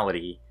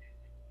functionality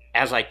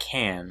as I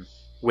can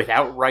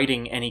without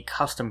writing any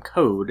custom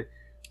code,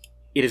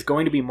 it is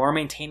going to be more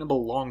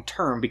maintainable long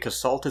term because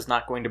Salt is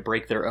not going to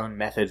break their own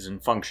methods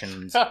and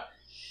functions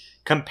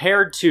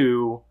compared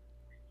to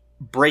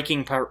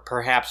breaking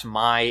perhaps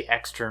my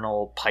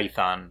external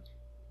Python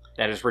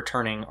that is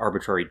returning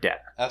arbitrary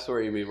data. That's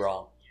where you'd be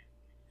wrong.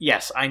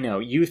 Yes, I know.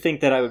 You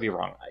think that I would be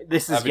wrong.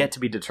 This is yet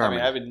to be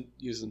determined. I've been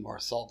using more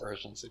Salt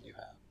versions than you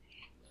have.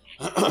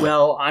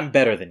 Well, I'm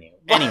better than you.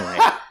 Anyway.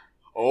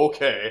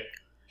 Okay.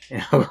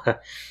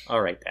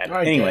 All right, Dad. All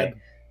right, anyway,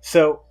 Dad.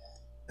 so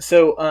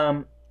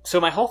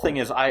my whole thing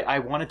is I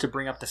wanted to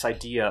bring up this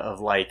idea of,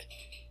 like,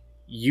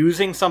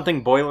 using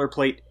something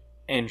boilerplate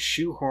and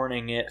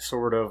shoehorning it,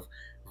 sort of,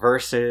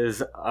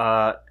 versus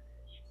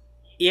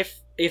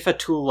if a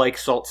tool like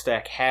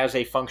SaltStack has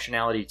a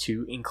functionality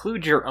to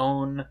include your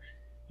own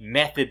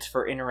methods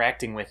for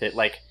interacting with it,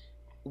 like,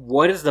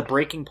 what is the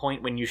breaking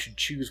point when you should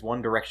choose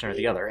one direction or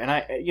the other?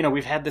 And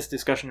we've had this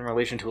discussion in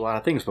relation to a lot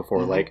of things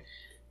before, like,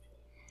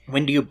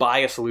 when do you buy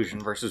a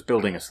solution versus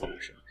building a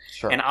solution?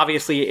 Sure. And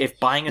obviously, if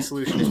buying a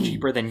solution is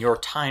cheaper than your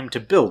time to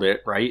build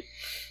it, right?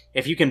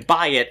 If you can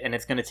buy it and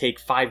it's going to take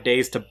 5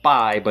 days to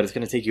buy, but it's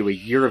going to take you a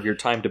year of your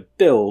time to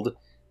build,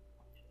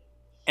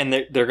 and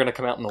they're going to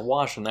come out in the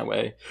wash in that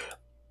way,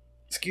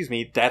 excuse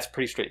me, that's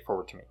pretty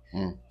straightforward to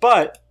me.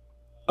 But,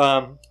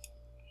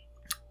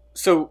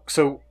 so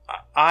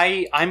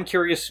I'm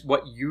curious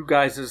what you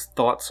guys'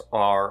 thoughts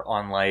are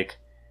on, like,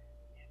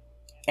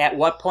 at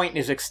what point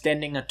is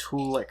extending a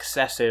tool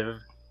excessive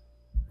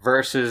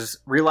versus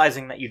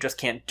realizing that you just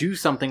can't do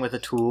something with a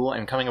tool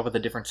and coming up with a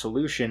different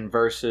solution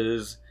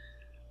versus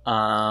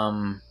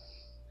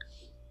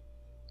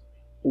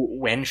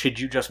when should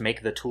you just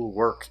make the tool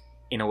work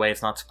in a way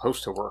it's not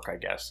supposed to work, I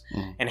guess.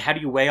 And how do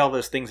you weigh all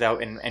those things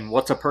out, and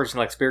what's a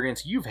personal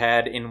experience you've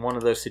had in one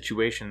of those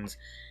situations?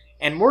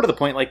 And more to the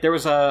point, like, there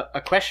was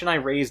a question I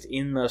raised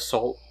in the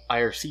Salt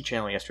IRC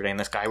channel yesterday, and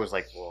this guy was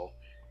like, well,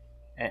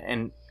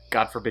 and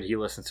God forbid he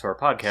listens to our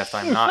podcast,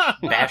 I'm not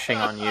bashing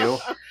on you.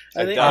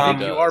 I think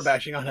you are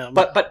bashing on him.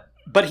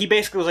 But he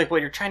basically was like, well,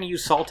 you're trying to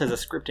use Salt as a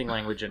scripting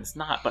language, and it's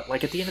not. But,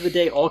 like, at the end of the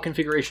day, all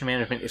configuration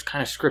management is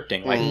kind of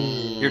scripting. Like,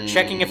 you're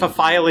checking if a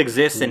file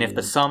exists and if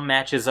the sum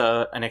matches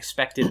an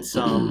expected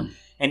sum,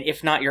 and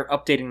if not, you're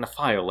updating the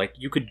file. Like,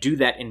 you could do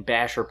that in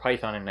Bash or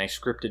Python in a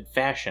scripted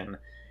fashion.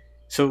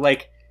 So,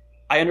 like,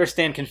 I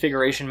understand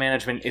configuration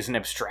management is an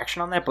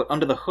abstraction on that, but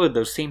under the hood,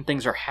 those same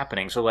things are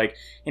happening. So, like,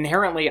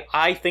 inherently,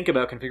 I think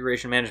about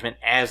configuration management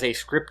as a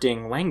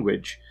scripting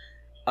language.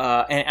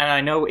 And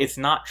I know it's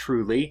not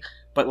truly,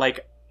 but,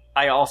 like,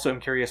 I also am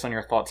curious on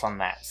your thoughts on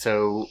that.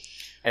 So,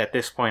 at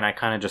this point, I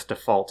kind of just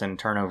default and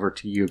turn over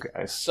to you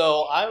guys.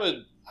 So, I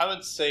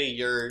would say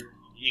you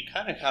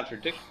kind of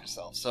contradict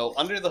yourself. So,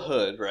 under the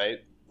hood, right?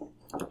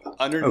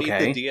 Underneath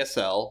the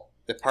DSL,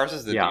 it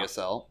parses the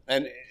DSL.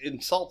 And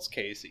in Salt's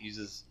case, it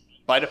uses,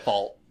 by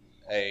default,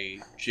 a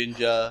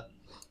Jinja,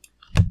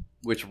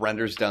 which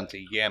renders down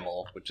to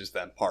YAML, which is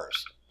then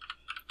parsed.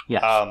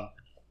 Yes.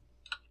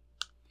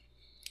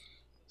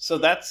 So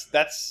that's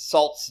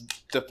Salt's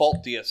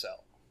default DSL.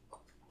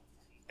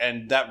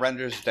 And that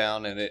renders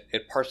down and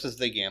it parses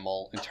the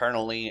YAML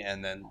internally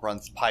and then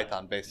runs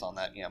Python based on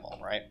that YAML,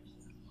 right?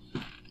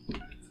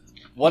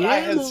 What I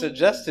had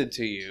suggested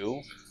to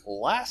you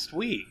last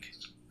week,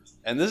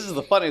 and this is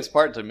the funniest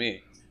part to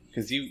me,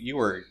 because you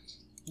were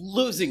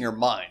losing your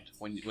mind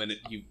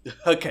you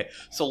okay.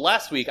 So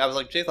last week I was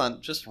like,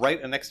 Jathan, just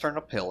write an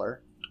external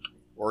pillar,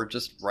 or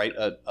just write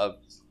a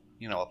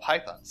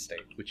Python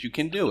state, which you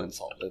can do in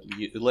Salt.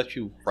 It lets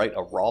you write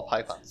a raw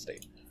Python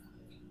state.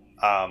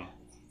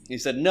 He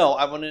said, no,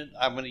 I want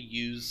to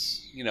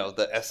use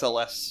the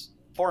SLS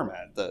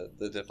format,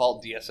 the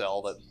default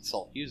DSL that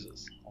Salt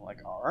uses. I'm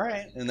like, all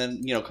right, and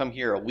then come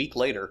here a week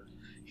later,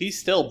 he's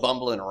still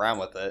bumbling around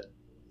with it.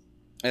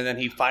 And then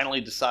he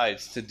finally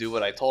decides to do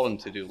what I told him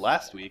to do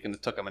last week, and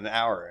it took him an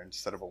hour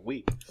instead of a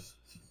week.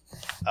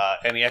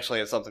 And he actually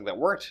had something that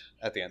worked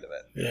at the end of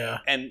it. Yeah.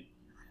 And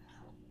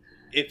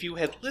if you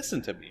had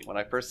listened to me when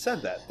I first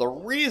said that, the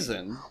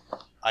reason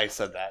I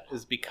said that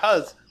is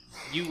because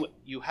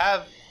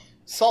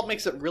Salt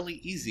makes it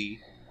really easy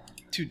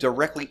to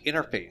directly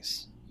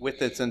interface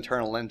with its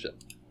internal engine.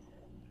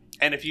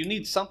 And if you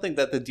need something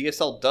that the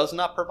DSL does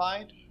not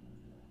provide,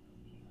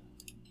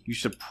 you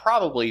should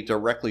probably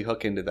directly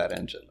hook into that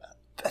engine.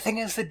 The thing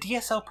is, the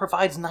DSL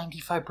provides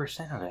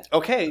 95% of it.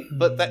 Okay,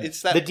 but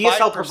it's that the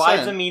DSL 5%.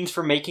 provides a means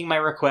for making my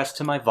request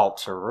to my Vault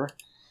server.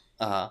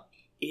 Uh-huh.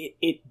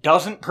 It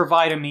doesn't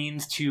provide a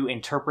means to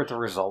interpret the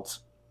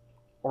results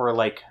or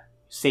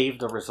save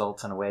the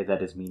results in a way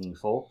that is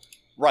meaningful.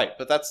 Right,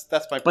 but that's my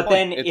point. But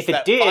then It's if it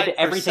that did, 5%,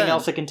 everything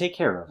else it can take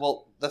care of.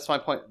 Well, that's my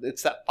point.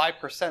 It's that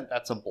 5%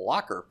 that's a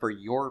blocker for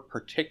your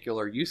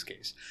particular use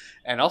case.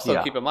 And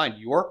also keep in mind,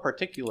 your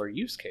particular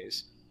use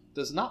case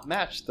does not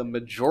match the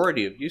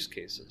majority of use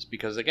cases.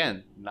 Because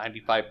again,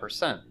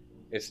 95%.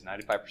 It's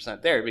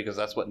 95% there because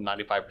that's what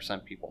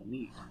 95% people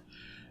need.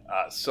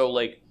 So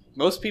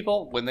most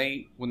people, when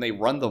they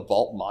run the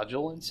Vault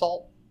module in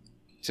Salt,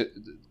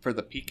 for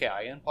the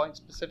PKI endpoint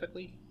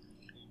specifically,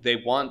 they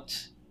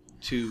want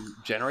to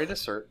generate a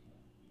cert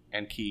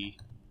and key,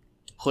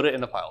 put it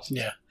in a file system.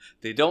 Yeah.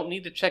 They don't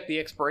need to check the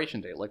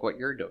expiration date like what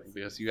you're doing,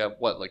 because you have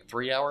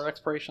 3-hour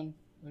expiration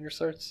on your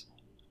certs?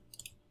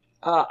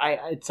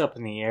 It's up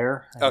in the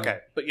air. Okay,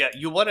 but yeah,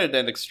 you wanted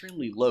an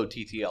extremely low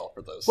TTL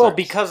for those Well, certs.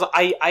 because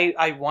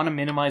I want to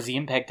minimize the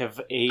impact of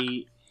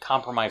a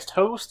compromised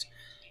host,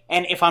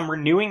 and if I'm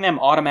renewing them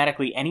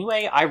automatically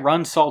anyway, I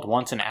run Salt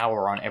once an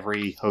hour on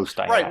every host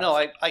I have. Right, no,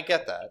 I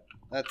get that.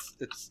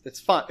 It's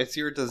fun. It's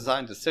your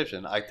design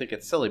decision. I think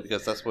it's silly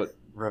because that's what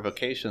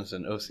revocations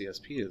and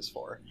OCSP is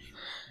for.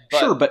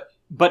 Sure,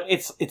 but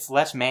it's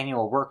less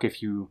manual work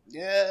if you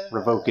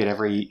revoke it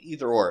every...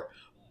 Either or.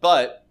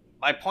 But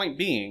my point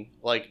being,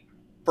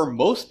 for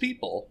most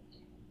people,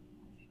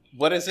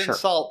 what is in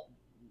Salt,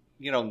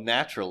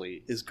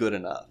 naturally is good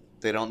enough.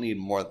 They don't need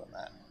more than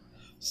that.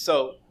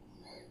 So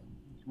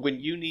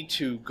when you need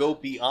to go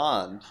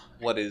beyond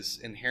what is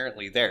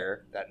inherently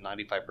there, that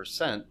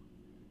 95%,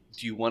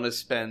 do you want to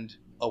spend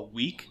a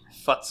week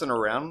futzing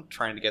around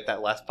trying to get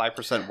that last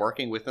 5%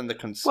 working within the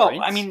constraints?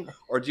 Well, I mean...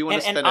 Or do you want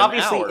to spend an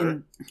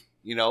hour,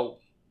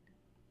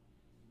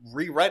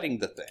 rewriting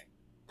the thing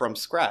from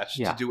scratch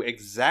to do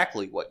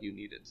exactly what you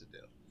needed to do?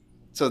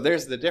 So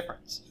there's the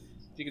difference.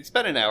 You can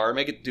spend an hour,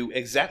 make it do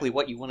exactly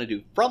what you want to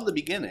do from the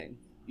beginning.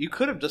 You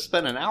could have just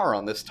spent an hour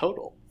on this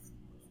total.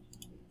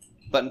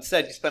 But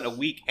instead, you spent a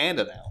week and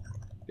an hour.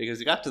 Because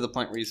you got to the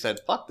point where you said,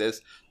 fuck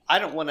this, I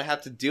don't want to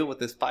have to deal with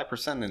this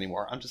 5%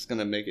 anymore. I'm just going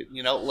to make it,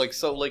 you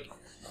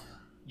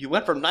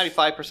went from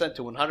 95%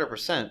 to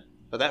 100%,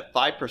 but that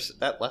 5%,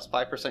 that less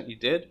 5% you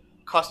did,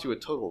 cost you a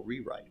total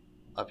rewrite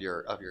of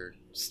your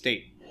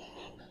state.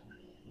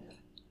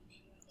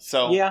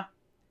 So yeah,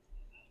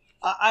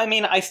 I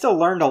mean, I still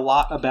learned a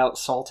lot about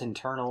Salt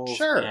internals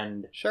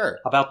and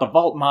about the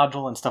Vault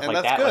module and stuff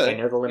like that. Good. I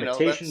know the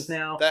limitations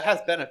now. That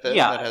has benefits.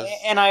 Yeah,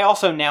 and I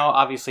also now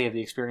obviously have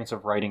the experience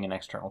of writing an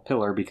external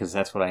pillar because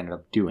that's what I ended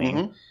up doing.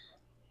 Mm-hmm.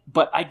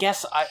 But I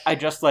guess I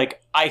just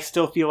I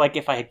still feel like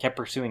if I had kept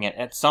pursuing it,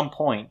 at some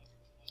point,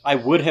 I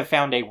would have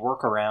found a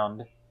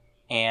workaround.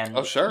 And,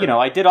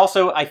 I did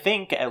also, I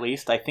think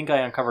I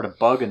uncovered a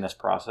bug in this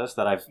process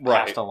that I've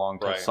passed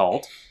along to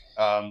Salt.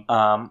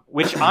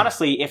 Which,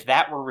 honestly, if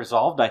that were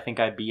resolved, I think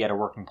I'd be at a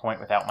working point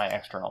without my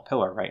external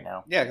pillar right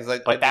now. Yeah, because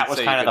that was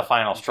kind of the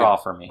final straw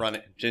for me. Run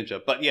it in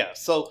Jinja. But yeah,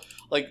 so,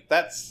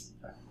 that's...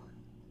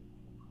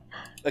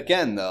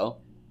 Again, though,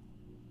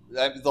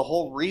 the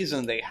whole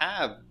reason they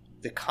have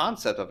the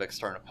concept of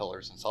external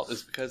pillars in Salt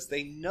is because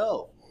they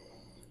know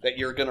that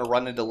you're going to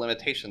run into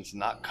limitations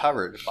not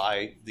covered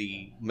by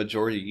the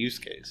majority use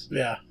case.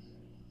 Yeah.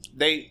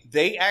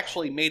 They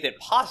actually made it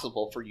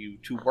possible for you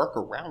to work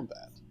around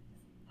that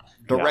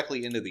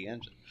directly into the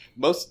engine.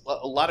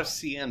 A lot of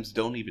CMs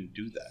don't even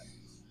do that.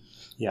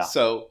 Yeah.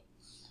 So,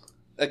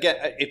 again,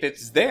 if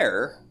it's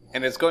there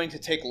and it's going to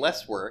take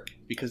less work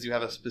because you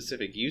have a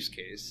specific use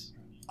case,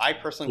 I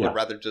personally would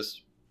rather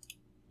just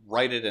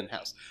write it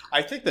in-house.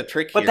 I think the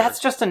trick here... But that's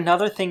just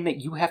another thing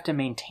that you have to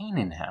maintain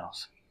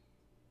in-house.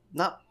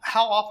 Not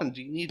how often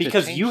do you need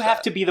because to change you have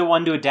that? to be the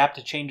one to adapt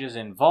to changes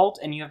in Vault,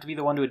 and you have to be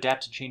the one to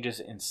adapt to changes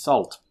in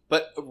Salt.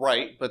 But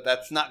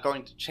that's not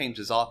going to change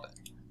as often.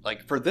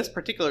 Like for this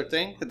particular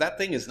thing, that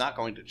thing is not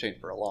going to change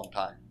for a long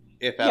time.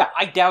 If ever. Yeah,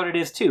 I doubt it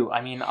is too.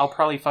 I mean, I'll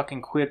probably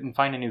fucking quit and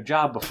find a new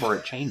job before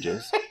it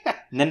changes.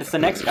 And then it's the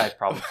next guy's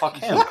problem. Fuck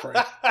him.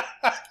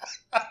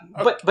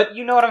 But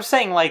you know what I'm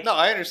saying? Like, no,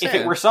 I understand.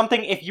 If it were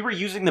something, if you were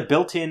using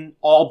the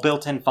all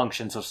built-in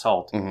functions of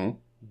Salt,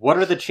 what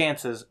are the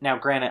chances? Now,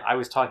 granted, I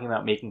was talking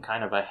about making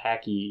kind of a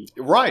hacky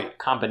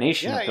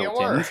combination of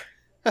built-ins.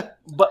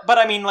 but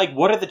I mean, like,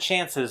 what are the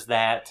chances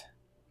that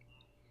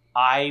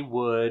I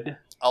would?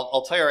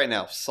 I'll tell you right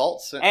now,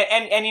 Salt...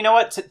 And you know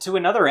what? To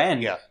another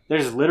end, yeah.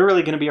 There's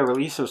literally going to be a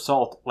release of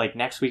Salt, like,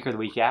 next week or the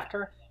week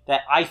after,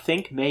 that I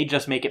think may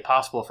just make it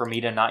possible for me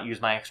to not use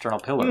my external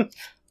pillar.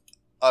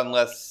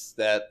 Unless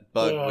that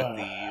bug with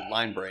the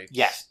line breaks.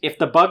 Yes. If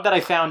the bug that I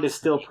found is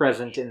still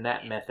present in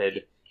that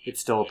method, it's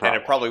still a problem.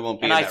 And it probably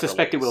won't be and I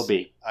suspect release. It will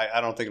be.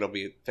 I don't think it'll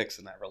be fixed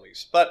in that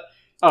release. But...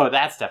 Oh,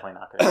 that's definitely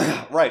not going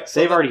to be. Right.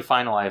 So they've already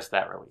finalized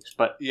that release.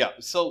 But yeah,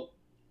 so...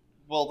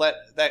 Well,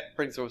 that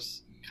brings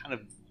us kind of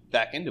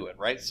back into it,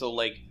 right? So,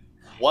 like,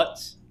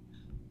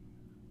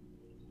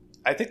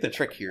 I think the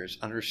trick here is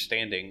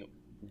understanding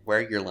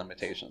where your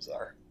limitations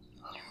are.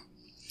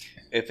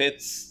 If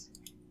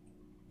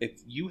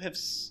you have...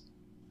 See,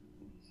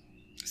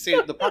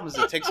 the problem is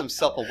it takes some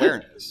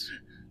self-awareness.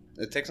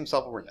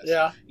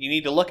 Yeah. You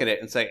need to look at it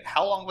and say,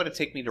 how long would it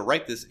take me to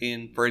write this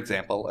in, for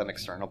example, an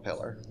external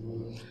pillar?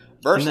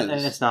 Versus... And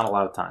it's not a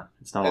lot of time.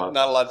 It's not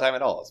a lot of time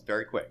at all. It's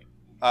very quick.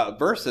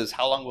 Versus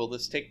how long will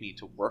this take me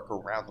to work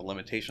around the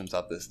limitations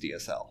of this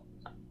DSL?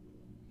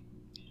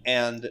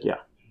 And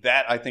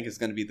that, I think, is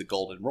going to be the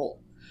golden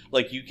rule.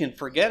 Like, you can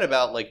forget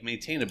about, like,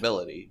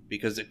 maintainability,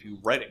 because if you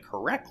write it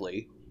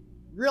correctly,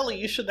 really,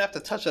 you shouldn't have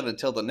to touch it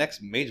until the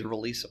next major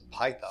release of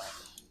Python.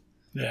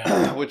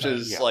 Yeah. Which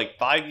is, like,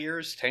 5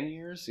 years, 10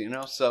 years, you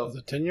know? So is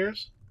it 10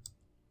 years?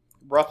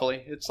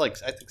 Roughly. It's, like,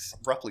 I think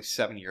roughly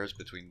 7 years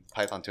between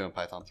Python 2 and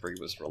Python 3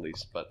 was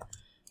released, but...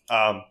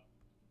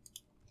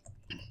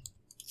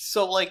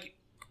 So, like,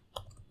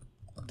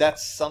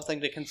 that's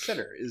something to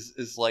consider,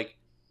 is like,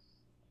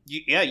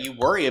 you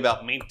worry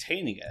about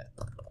maintaining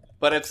it,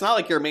 but it's not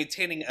like you're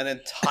maintaining an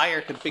entire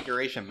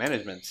configuration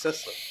management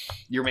system.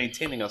 You're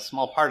maintaining a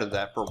small part of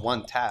that for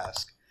one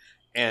task,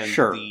 and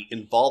the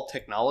involved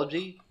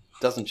technology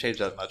doesn't change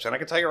that much. And I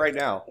can tell you right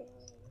now,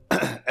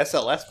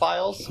 SLS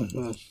files,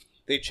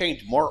 they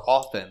change more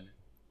often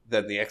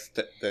than the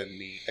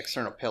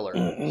external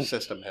pillar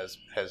system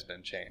has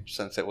been changed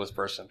since it was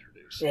first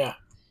introduced. Yeah.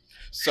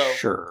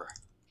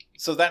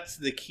 So that's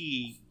the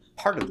key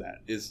part of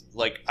that is,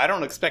 like, I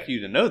don't expect you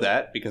to know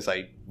that because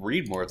I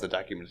read more of the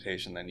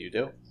documentation than you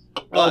do.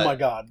 Oh my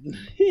god.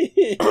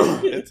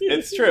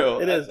 it's true.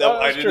 It is.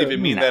 I didn't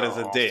even mean that as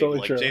a dig.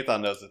 Totally like, true.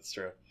 Jathan knows it's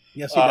true.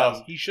 Yes, he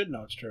does. He should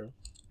know it's true.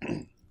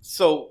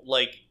 So,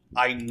 like,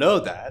 I know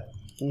that,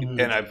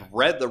 and I've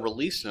read the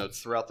release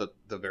notes throughout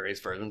the various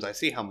versions. I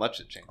see how much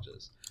it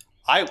changes.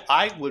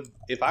 I would,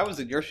 if I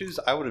was in your shoes,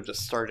 I would have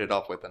just started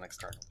off with an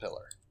external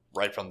pillar.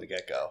 Right from the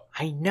get-go.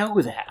 I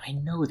know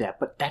that,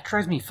 but that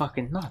drives me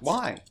fucking nuts.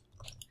 Why?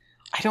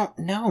 I don't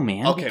know,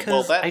 man. Okay, because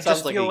well, that I sounds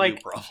just like feel a like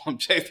you problem,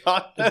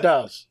 Jathan. It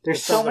does.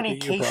 There's so many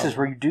cases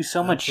where you do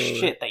so much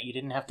shit that you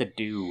didn't have to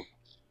do.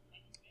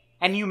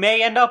 And you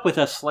may end up with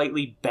a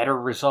slightly better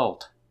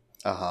result.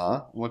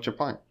 Uh-huh. What's your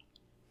point?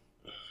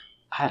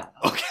 I don't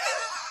know. Okay.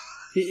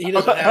 He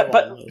doesn't have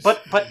one of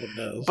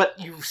those. But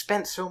you've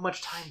spent so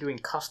much time doing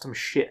custom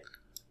shit.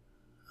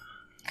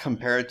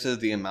 Compared to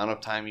the amount of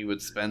time you would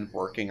spend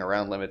working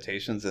around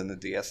limitations in the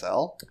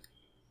DSL?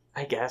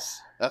 I guess.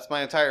 That's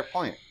my entire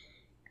point.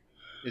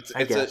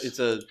 It's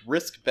a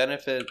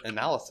risk-benefit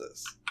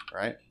analysis,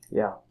 right?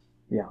 Yeah.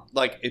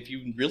 Like, if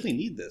you really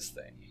need this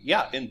thing,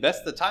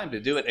 invest the time to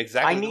do it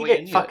exactly the way you need it. I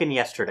need it fucking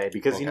yesterday,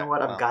 because you know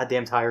what? I'm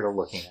goddamn tired of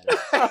looking at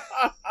it.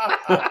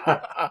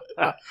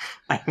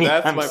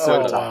 That's my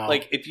point. Wow.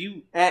 Like, if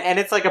you... And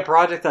it's like a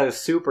project I was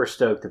super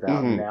stoked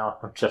about, and now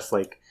I'm just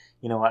like...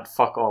 You know what?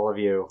 Fuck all of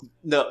you.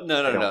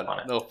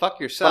 No. Fuck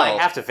yourself. But I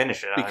have to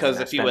finish it. Because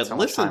if you had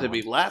listened to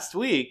me last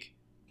week,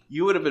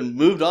 you would have been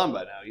moved on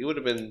by now. You would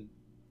have been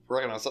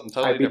working on something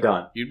totally different.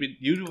 I'd be done.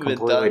 You'd have been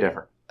completely done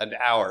different. An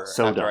hour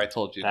after I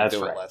told you to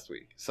do it last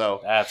week.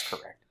 So that's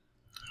correct.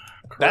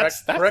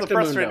 That's the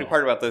frustrating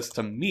part about this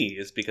to me,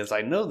 is because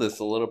I know this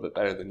a little bit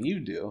better than you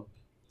do.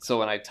 So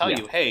when I tell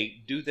you,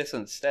 hey, do this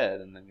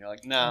instead, and then you're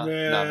like, no,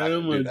 I'm not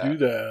going to do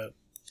that.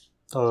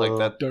 Like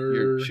that,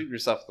 you're shooting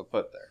yourself in the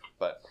foot there.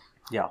 But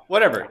yeah,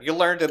 whatever. You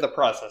learned in the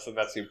process, and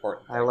that's the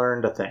important thing. I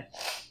learned a thing.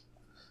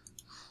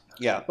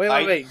 Yeah. Wait.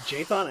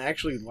 Jathan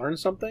actually learned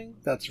something?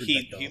 That's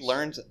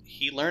ridiculous.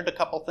 He learned a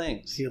couple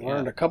things. He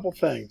learned a couple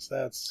things.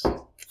 That's...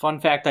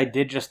 Fun fact, I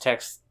did just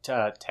test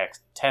the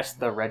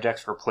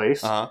regex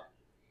replace. Uh-huh.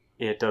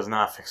 It does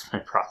not fix my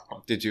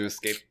problem. Did you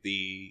escape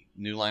the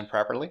new line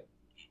properly?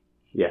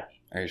 Yeah.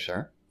 Are you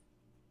sure?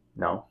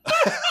 No.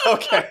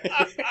 Okay.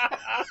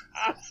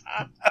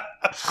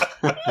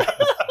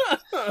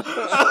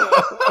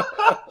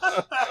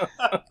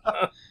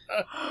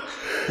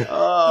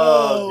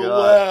 Oh god!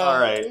 Wow. All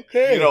right.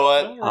 Okay. You know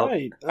what? All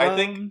right. I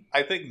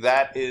think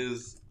that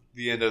is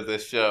the end of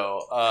this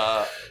show.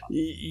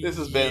 This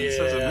has been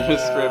System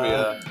News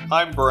Trivia.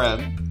 I'm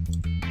Bren.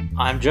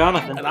 I'm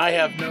Jonathan. And I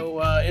have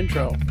no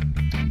intro.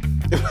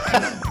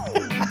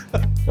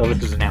 Oh,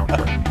 this is an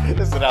outro.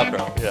 This is an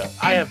outro. Yeah.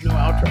 I have no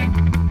outro.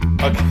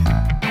 Okay.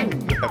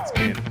 That's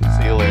good.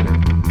 See you later.